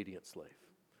disobedient slave.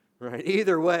 Right?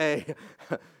 Either way,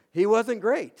 he wasn't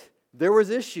great. There was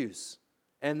issues,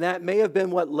 and that may have been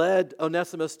what led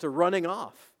Onesimus to running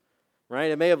off. Right?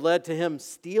 It may have led to him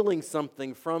stealing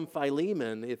something from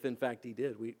Philemon, if in fact he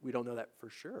did. We don't know that for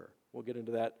sure. We'll get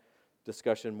into that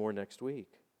discussion more next week.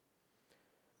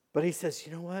 But he says,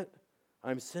 you know what?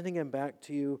 I'm sending him back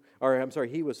to you. Or I'm sorry,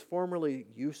 he was formerly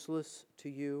useless to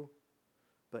you,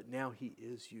 but now he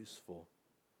is useful,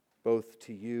 both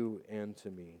to you and to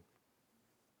me.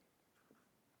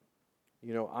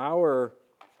 You know, our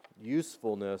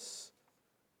usefulness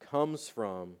comes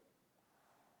from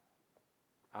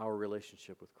our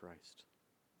relationship with Christ.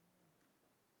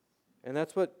 And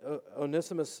that's what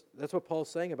that's what Paul's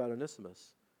saying about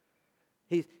Onesimus.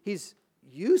 He's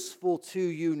useful to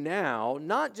you now,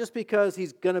 not just because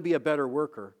he's going to be a better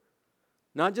worker,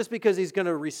 not just because he's going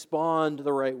to respond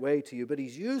the right way to you, but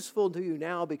he's useful to you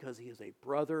now because he is a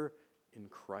brother in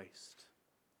Christ.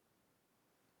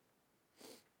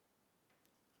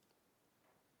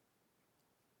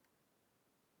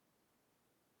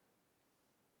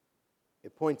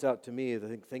 It points out to me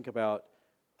that think about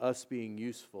us being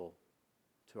useful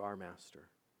to our Master.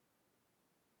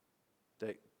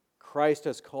 That Christ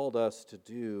has called us to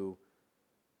do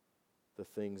the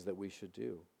things that we should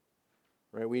do.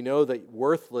 Right? We know that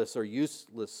worthless or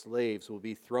useless slaves will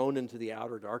be thrown into the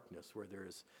outer darkness where there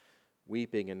is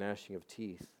weeping and gnashing of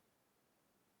teeth.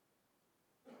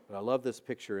 But I love this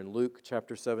picture in Luke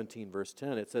chapter 17, verse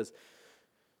 10. It says,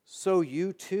 "So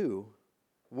you too,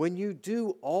 when you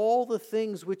do all the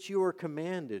things which you are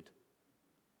commanded."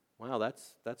 Wow,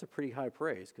 that's a pretty high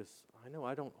praise, because I know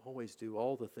I don't always do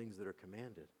all the things that are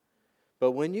commanded.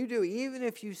 But when you do, even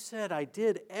if you said, I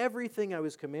did everything I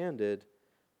was commanded,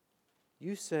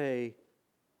 you say,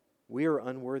 we are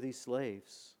unworthy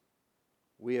slaves.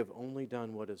 We have only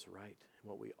done what is right and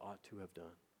what we ought to have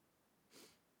done.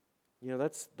 You know,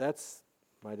 that's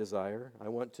my desire. I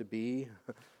want to be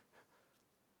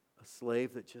a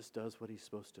slave that just does what he's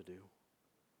supposed to do.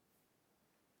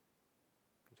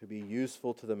 To be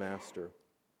useful to the Master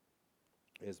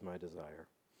is my desire.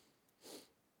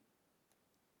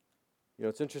 You know,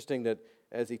 it's interesting that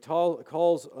as he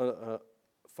calls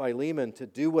Philemon to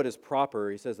do what is proper,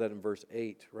 he says that in verse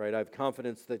 8, right? I have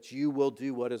confidence that you will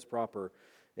do what is proper.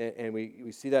 And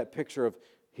we see that picture of,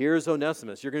 here's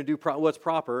Onesimus. You're going to do what's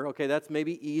proper. Okay, that's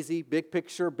maybe easy. Big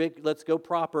picture, let's go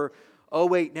proper. oh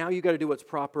wait, now you got to do what's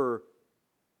proper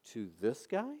to this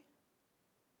guy?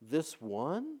 This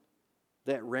one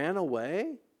that ran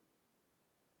away?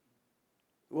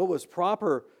 What was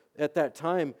proper at that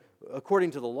time,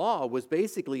 according to the law, was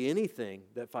basically anything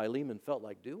that Philemon felt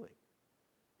like doing.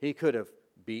 He could have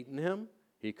beaten him.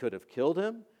 He could have killed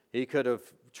him. He could have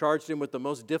charged him with the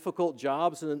most difficult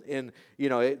jobs. And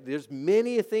there's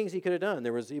many things he could have done.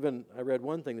 There was even, I read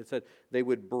one thing that said they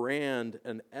would brand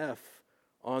an F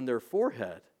on their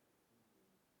forehead.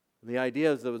 And the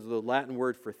idea is it was the Latin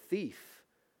word for thief,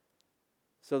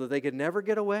 so that they could never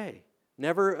get away,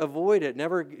 never avoid it,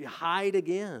 never hide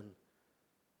again.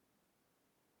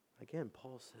 Again,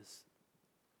 Paul says,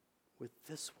 with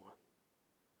this one,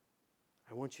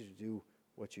 I want you to do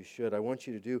what you should. I want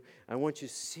you to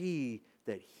see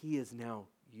that he is now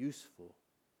useful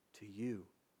to you.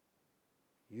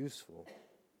 Useful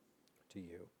to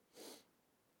you.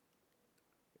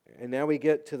 And now we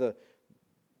get to the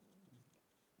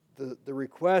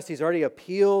request. He's already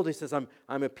appealed. He says, I'm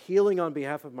appealing on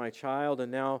behalf of my child.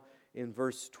 And now in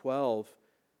verse 12,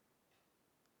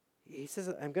 he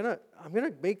says, I'm gonna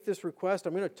make this request.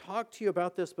 I'm going to talk to you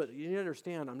about this, but you need to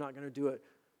understand, I'm not going to do it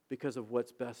because of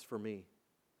what's best for me.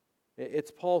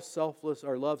 It's Paul's selfless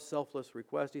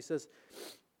request. He says,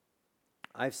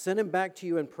 I've sent him back to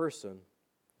you in person,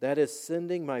 that is,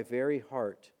 sending my very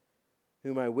heart,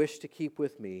 whom I wish to keep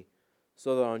with me,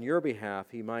 so that on your behalf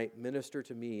he might minister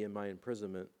to me in my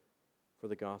imprisonment for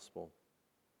the gospel.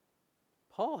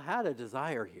 Paul had a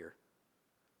desire here.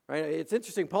 Right? It's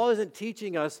interesting. Paul isn't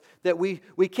teaching us that we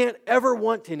can't ever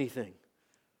want anything.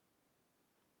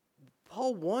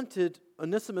 Paul wanted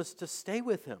Onesimus to stay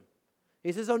with him.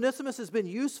 He says, Onesimus has been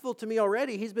useful to me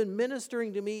already. He's been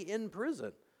ministering to me in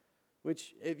prison,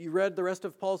 which if you read the rest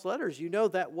of Paul's letters, you know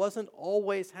that wasn't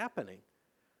always happening.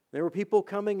 There were people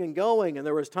coming and going, and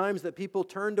there was times that people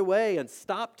turned away and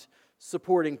stopped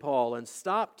supporting Paul and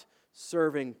stopped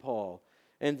serving Paul.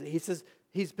 And he says,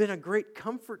 he's been a great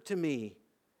comfort to me,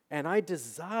 and I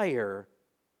desire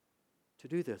to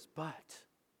do this, but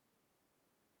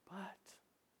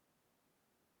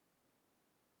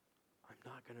I'm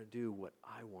not going to do what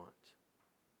I want,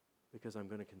 because I'm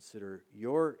going to consider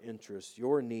your interests,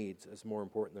 your needs as more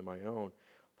important than my own.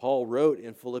 Paul wrote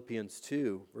in Philippians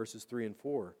 2, verses 3 and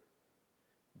 4,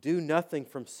 do nothing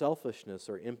from selfishness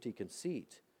or empty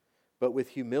conceit, but with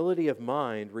humility of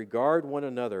mind regard one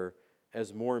another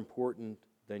as more important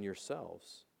than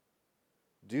yourselves.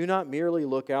 Do not merely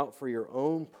look out for your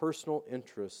own personal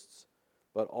interests,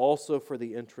 but also for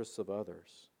the interests of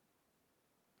others.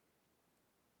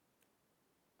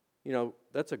 You know,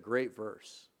 that's a great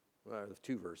verse. There's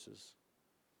two verses.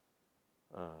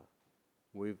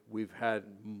 We've had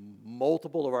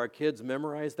multiple of our kids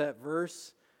memorize that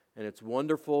verse, and it's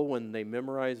wonderful when they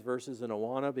memorize verses in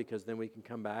Awana, because then we can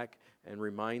come back and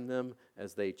remind them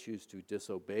as they choose to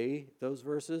disobey those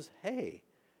verses. Hey,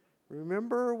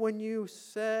 remember when you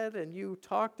said and you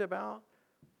talked about?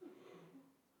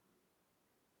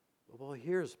 Well,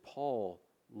 here's Paul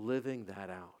living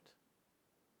that out.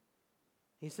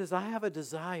 He says, I have a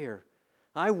desire.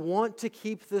 I want to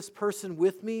keep this person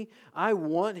with me. I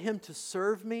want him to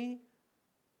serve me.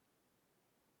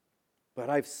 But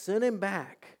I've sent him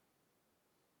back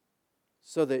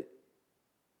so that,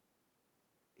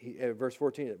 verse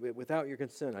 14, without your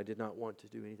consent, I did not want to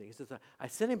do anything. He says, I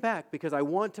sent him back because I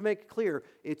want to make clear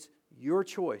it's your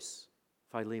choice,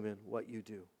 Philemon, what you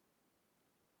do.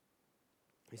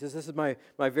 He says, this is my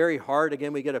very heart.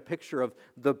 Again, we get a picture of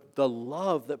the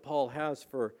love that Paul has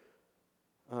for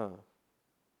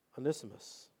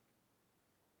Onesimus.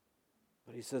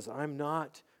 But he says, I'm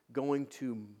not going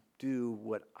to do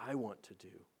what I want to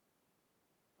do.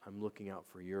 I'm looking out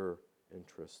for your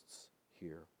interests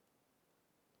here.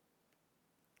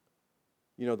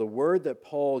 You know, the word that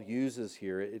Paul uses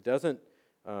here, it doesn't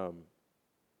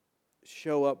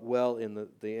show up well in the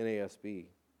NASB.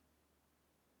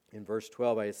 In verse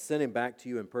 12, I sent him back to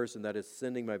you in person, that is,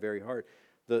 sending my very heart.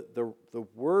 The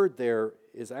word there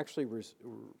is actually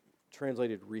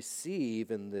translated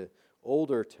receive in the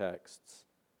older texts.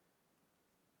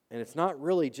 And it's not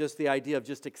really just the idea of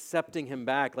just accepting him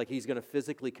back, like he's going to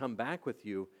physically come back with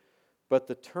you, but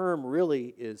the term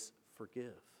really is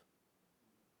forgive.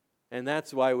 And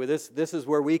that's why this is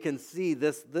where we can see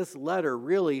this letter,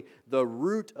 really the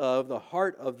root of, the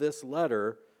heart of this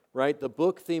letter, right? The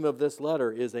book theme of this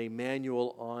letter is a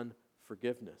manual on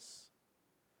forgiveness.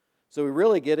 So we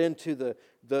really get into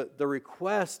the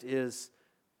request is,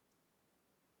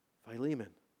 Philemon,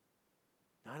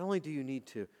 not only do you need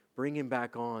to bring him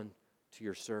back on to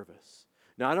your service,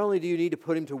 not only do you need to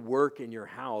put him to work in your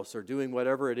house or doing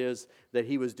whatever it is that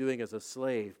he was doing as a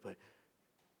slave, but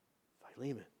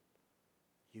Philemon,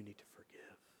 you need to forgive.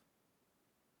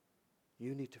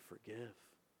 You need to forgive.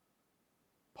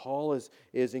 Paul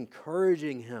is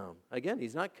encouraging him. Again,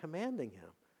 he's not commanding him,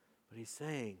 but he's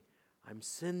saying, I'm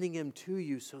sending him to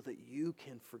you so that you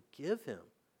can forgive him,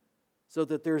 so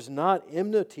that there's not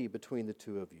enmity between the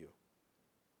two of you.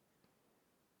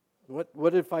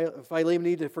 What did Philemon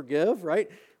need to forgive, right?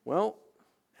 Well,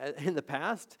 in the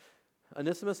past,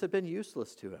 Onesimus had been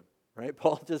useless to him, right?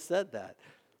 Paul just said that.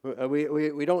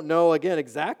 We don't know, again,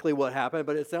 exactly what happened,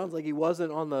 but it sounds like he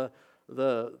wasn't on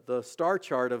the star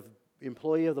chart of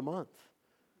employee of the month.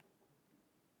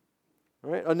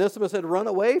 Right? Onesimus had run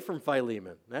away from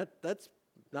Philemon. That's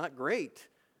not great.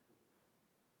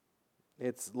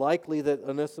 It's likely that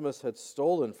Onesimus had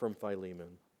stolen from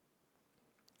Philemon.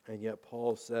 And yet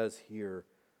Paul says here,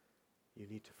 you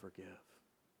need to forgive.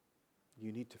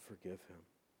 You need to forgive him.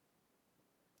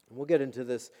 And we'll get into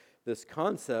this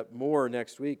concept more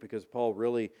next week, because Paul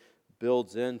really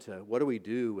builds into what do we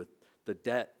do with the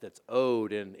debt that's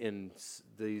owed in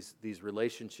these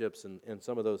relationships and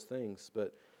some of those things.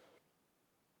 But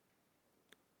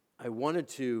I wanted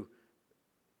to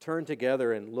turn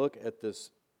together and look at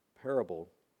this parable,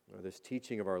 or this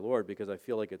teaching of our Lord, because I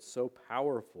feel like it's so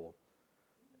powerful.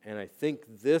 And I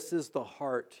think this is the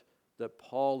heart that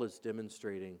Paul is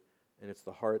demonstrating, and it's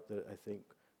the heart that I think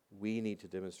we need to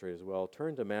demonstrate as well.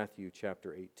 Turn to Matthew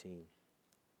chapter 18.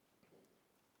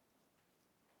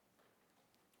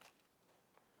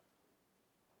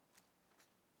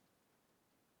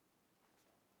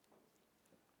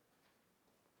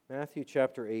 Matthew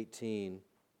chapter 18,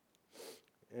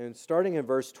 and starting in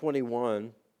verse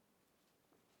 21,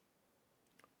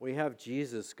 we have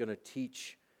Jesus going to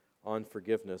teach on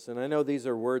forgiveness. And I know these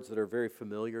are words that are very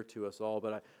familiar to us all,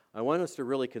 but I want us to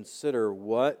really consider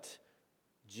what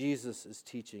Jesus is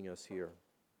teaching us here.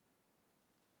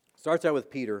 Starts out with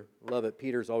Peter. Love it.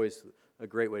 Peter's always a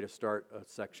great way to start a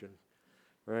section,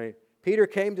 right? Peter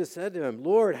came to said to him,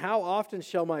 Lord, how often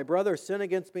shall my brother sin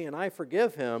against me and I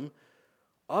forgive him?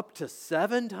 Up to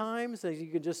 7 times? As you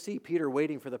can just see Peter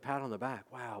waiting for the pat on the back.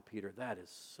 Wow, Peter, that is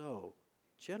so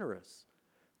generous.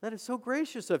 That is so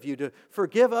gracious of you to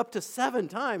forgive up to 7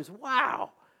 times.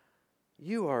 Wow,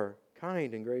 you are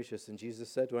kind and gracious. And Jesus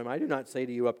said to him, I do not say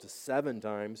to you up to 7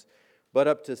 times, but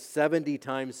up to 70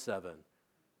 times 7.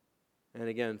 And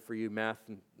again, for you math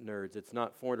nerds, it's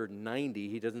not 490.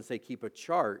 He doesn't say keep a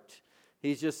chart.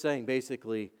 He's just saying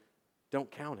basically,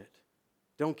 don't count it.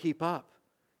 Don't keep up.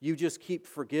 You just keep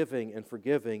forgiving and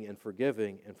forgiving and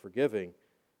forgiving and forgiving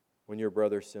when your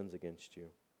brother sins against you.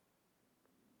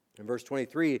 In verse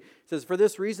 23, it says, For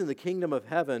this reason the kingdom of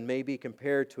heaven may be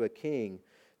compared to a king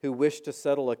who wished to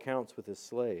settle accounts with his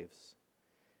slaves.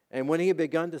 And when he had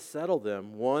begun to settle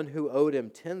them, one who owed him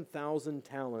 10,000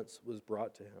 talents was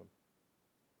brought to him.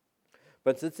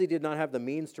 But since he did not have the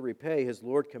means to repay, his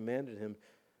Lord commanded him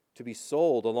to be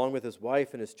sold along with his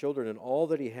wife and his children and all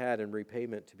that he had in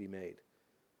repayment to be made.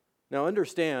 Now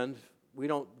understand, we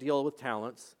don't deal with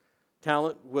talents.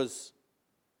 Talent was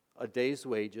a day's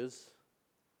wages,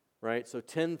 right? So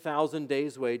 10,000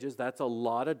 days' wages, that's a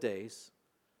lot of days.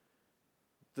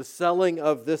 The selling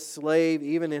of this slave,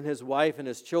 even in his wife and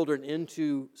his children,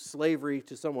 into slavery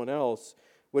to someone else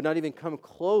would not even come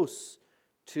close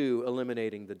to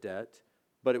eliminating the debt,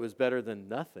 but it was better than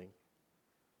nothing.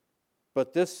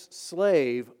 But this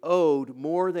slave owed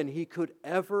more than he could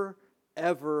ever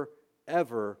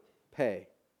pay.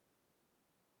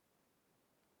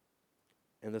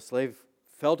 And the slave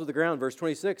fell to the ground, verse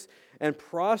 26, and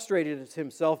prostrated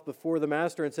himself before the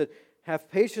master and said, Have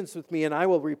patience with me and I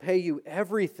will repay you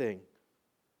everything.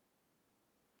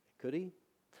 Could he?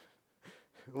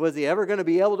 Was he ever going to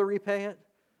be able to repay it?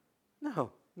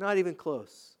 No, not even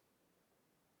close.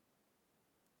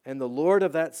 And the Lord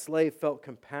of that slave felt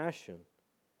compassion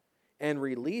and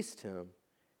released him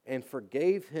and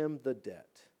forgave him the debt.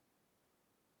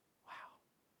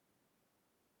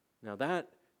 Now that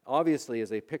obviously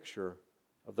is a picture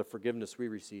of the forgiveness we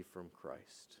receive from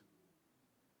Christ.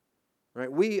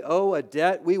 Right? We owe a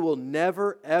debt we will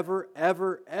never,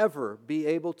 ever be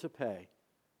able to pay.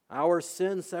 Our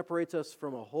sin separates us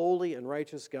from a holy and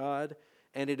righteous God,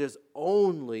 and it is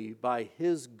only by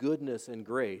His goodness and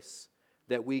grace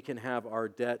that we can have our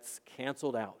debts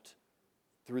canceled out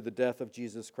through the death of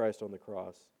Jesus Christ on the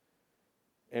cross.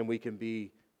 And we can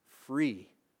be free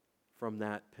from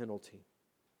that penalty.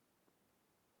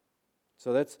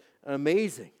 So that's an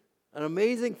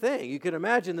amazing thing. You can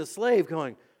imagine the slave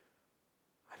going,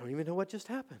 I don't even know what just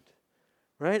happened.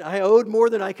 Right? I owed more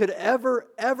than I could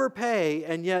ever pay,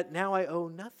 and yet now I owe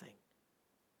nothing.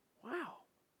 Wow.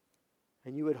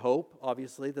 And you would hope,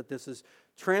 obviously, that this is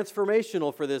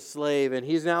transformational for this slave, and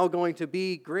he's now going to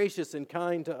be gracious and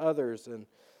kind to others. And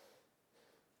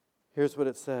here's what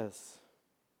it says.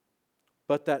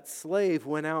 But that slave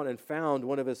went out and found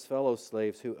one of his fellow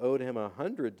slaves who owed him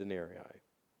 100 denarii.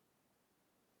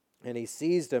 And he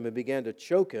seized him and began to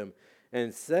choke him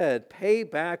and said, "Pay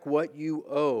back what you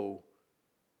owe."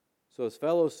 So his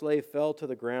fellow slave fell to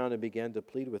the ground and began to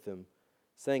plead with him,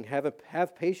 saying,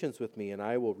 Have patience with me, and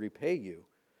I will repay you.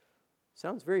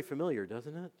 Sounds very familiar,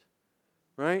 doesn't it?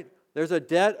 Right? There's a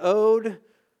debt owed.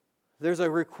 There's a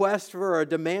request for a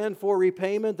demand for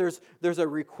repayment. There's a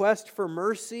request for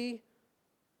mercy.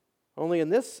 Only in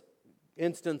this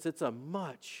instance, it's a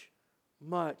much,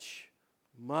 much,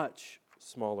 much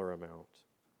smaller amount.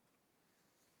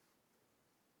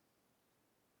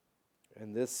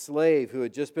 And this slave, who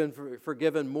had just been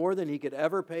forgiven more than he could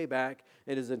ever pay back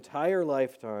in his entire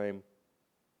lifetime,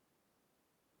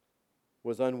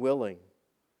 was unwilling.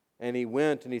 And he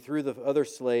went and he threw the other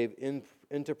slave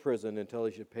into prison until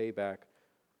he should pay back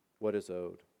what is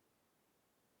owed.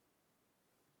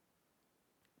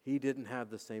 He didn't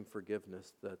have the same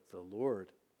forgiveness that the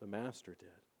Lord, the Master, did.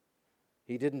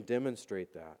 He didn't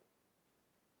demonstrate that.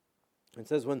 It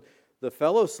says, when the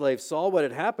fellow slaves saw what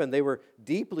had happened, they were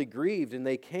deeply grieved, and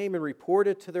they came and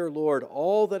reported to their Lord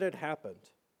all that had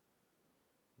happened.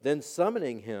 Then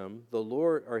summoning him,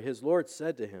 his Lord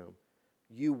said to him,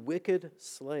 "You wicked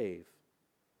slave,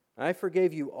 I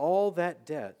forgave you all that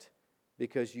debt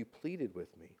because you pleaded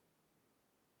with me.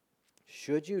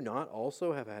 Should you not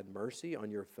also have had mercy on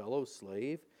your fellow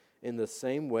slave in the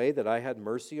same way that I had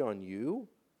mercy on you?"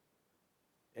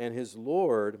 And his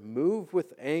Lord, moved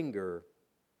with anger,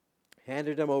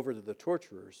 handed him over to the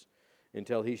torturers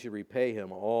until he should repay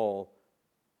him all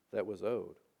that was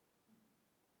owed.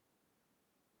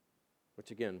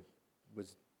 Which again,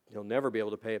 he'll never be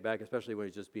able to pay it back, especially when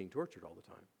he's just being tortured all the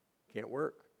time. Can't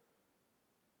work.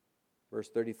 Verse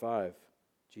 35,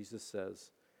 Jesus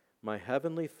says, "My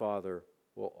heavenly Father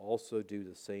will also do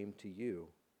the same to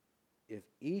you if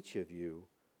each of you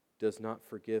does not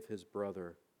forgive his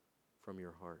brother from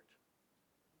your heart."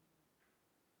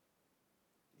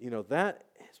 You know, that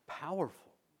is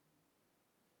powerful.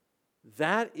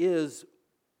 That is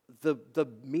the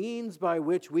means by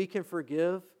which we can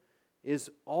forgive,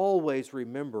 is always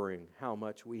remembering how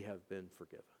much we have been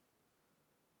forgiven.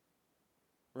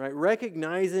 Right?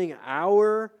 Recognizing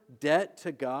our debt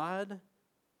to God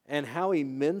and how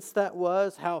immense that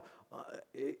was, how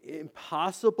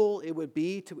impossible it would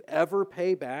be to ever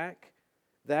pay back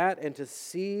that, and to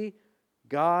see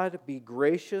God be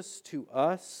gracious to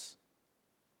us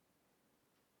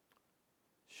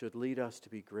should lead us to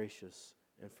be gracious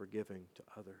and forgiving to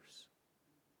others.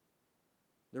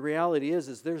 The reality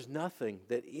is there's nothing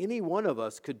that any one of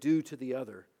us could do to the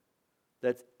other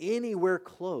that's anywhere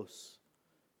close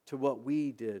to what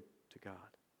we did to God.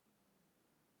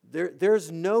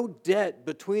 There's no debt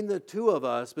between the two of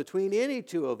us, between any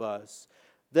two of us,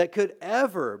 that could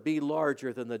ever be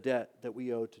larger than the debt that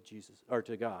we owe to Jesus or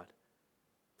to God,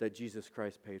 that Jesus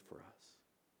Christ paid for us.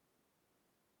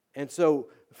 And so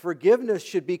forgiveness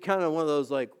should be kind of one of those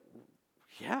like,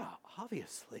 yeah,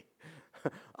 obviously.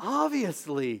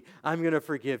 Obviously, I'm going to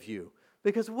forgive you.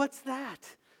 Because what's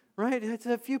that? Right? It's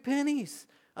a few pennies.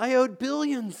 I owed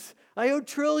billions. I owed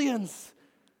trillions.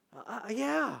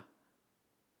 Yeah.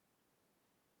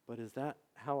 But is that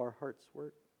how our hearts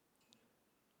work?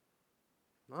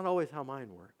 Not always how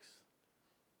mine works.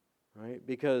 Right?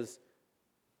 Because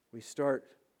we start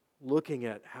looking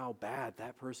at how bad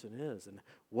that person is and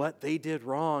what they did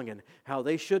wrong and how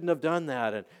they shouldn't have done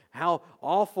that and how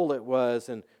awful it was,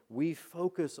 and we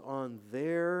focus on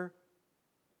their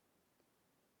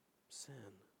sin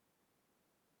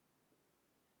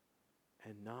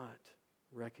and not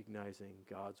recognizing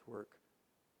God's work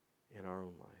in our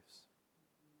own lives.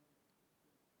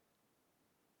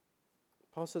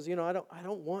 Paul says, I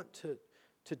don't want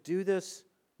to do this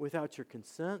without your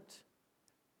consent.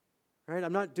 Right?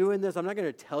 I'm not doing this. I'm not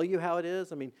going to tell you how it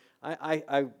is. I mean,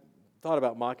 I thought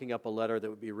about mocking up a letter that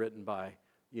would be written by,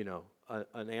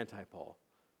 an anti-Paul,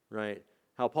 right?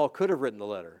 How Paul could have written the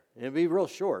letter. And it'd be real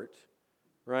short,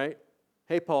 right?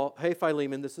 Hey, Paul. Hey,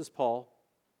 Philemon, this is Paul.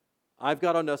 I've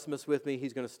got Onesimus with me.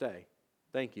 He's going to stay.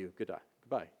 Thank you.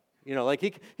 Goodbye.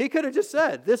 He could have just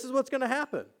said, this is what's going to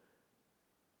happen.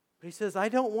 But he says, I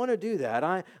don't want to do that.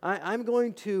 I'm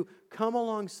going to come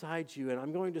alongside you, and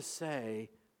I'm going to say,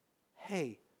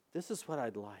 hey, this is what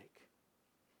I'd like,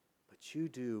 but you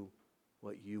do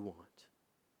what you want.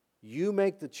 You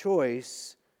make the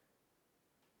choice,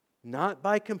 not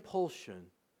by compulsion,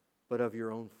 but of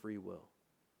your own free will.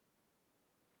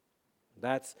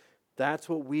 That's That's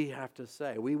what we have to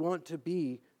say. We want to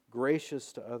be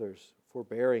gracious to others,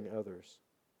 forbearing others.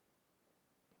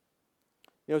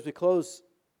 As we close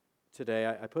today,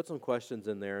 I put some questions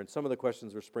in there, and some of the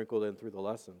questions were sprinkled in through the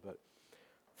lesson, but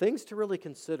things to really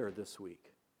consider this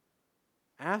week.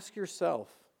 Ask yourself,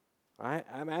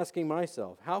 I'm asking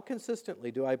myself, how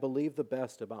consistently do I believe the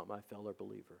best about my fellow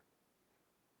believer?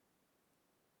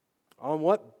 On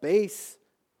what basis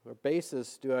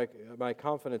am I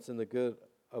confidence in the good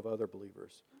of other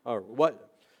believers? Or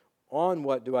on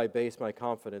what do I base my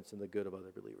confidence in the good of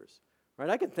other believers? Right?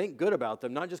 I can think good about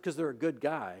them, not just because they're a good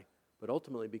guy, but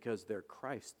ultimately because they're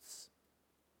Christ's.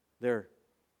 They're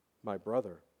my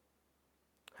brother.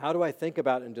 How do I think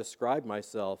about and describe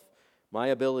myself, my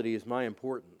abilities, my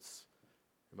importance?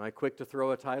 Am I quick to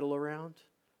throw a title around?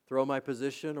 Throw my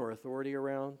position or authority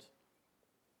around?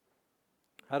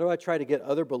 How do I try to get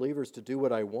other believers to do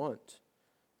what I want?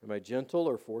 Am I gentle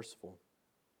or forceful?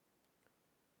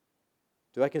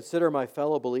 Do I consider my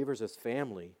fellow believers as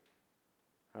family?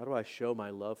 How do I show my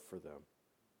love for them?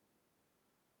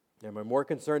 Am I more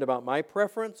concerned about my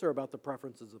preference or about the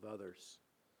preferences of others?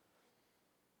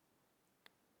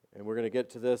 And we're going to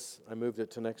get to this. I moved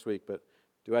it to next week, but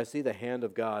do I see the hand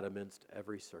of God amidst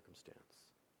every circumstance?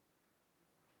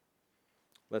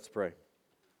 Let's pray.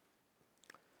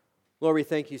 Lord, we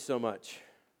thank you so much.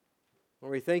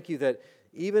 Lord, we thank you that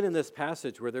even in this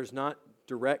passage where there's not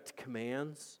direct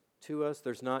commands to us,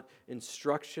 there's not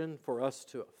instruction for us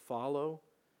to follow,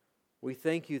 we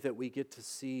thank you that we get to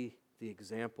see the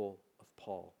example of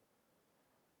Paul.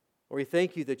 Lord, we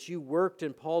thank you that you worked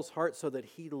in Paul's heart so that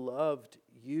he loved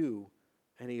you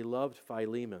and he loved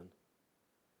Philemon.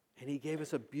 And he gave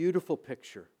us a beautiful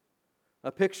picture,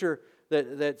 a picture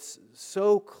that's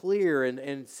so clear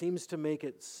and seems to make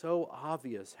it so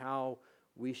obvious how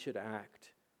we should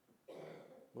act.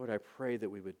 Lord, I pray that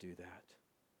we would do that.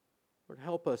 Lord,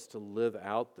 help us to live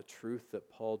out the truth that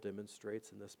Paul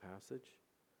demonstrates in this passage.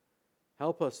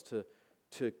 Help us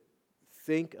to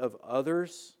think of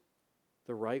others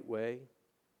the right way.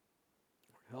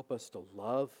 Help us to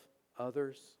love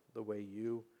others the way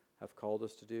you have called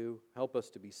us to do. Help us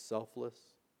to be selfless.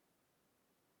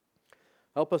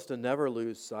 Help us to never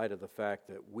lose sight of the fact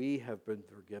that we have been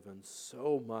forgiven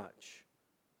so much,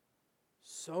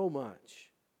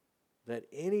 that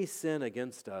any sin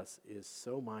against us is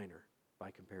so minor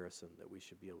by comparison that we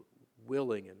should be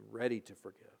willing and ready to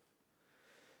forgive.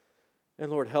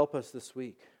 And Lord, help us this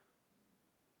week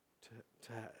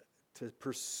to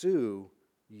pursue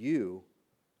you,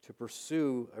 to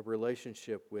pursue a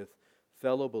relationship with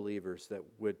fellow believers that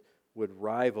would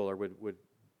rival or would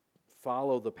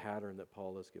follow the pattern that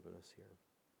Paul has given us here.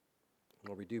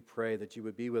 Lord, we do pray that you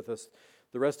would be with us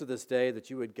the rest of this day, that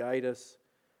you would guide us.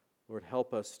 Lord,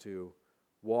 help us to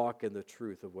walk in the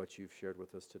truth of what you've shared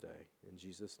with us today. In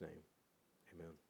Jesus' name, amen.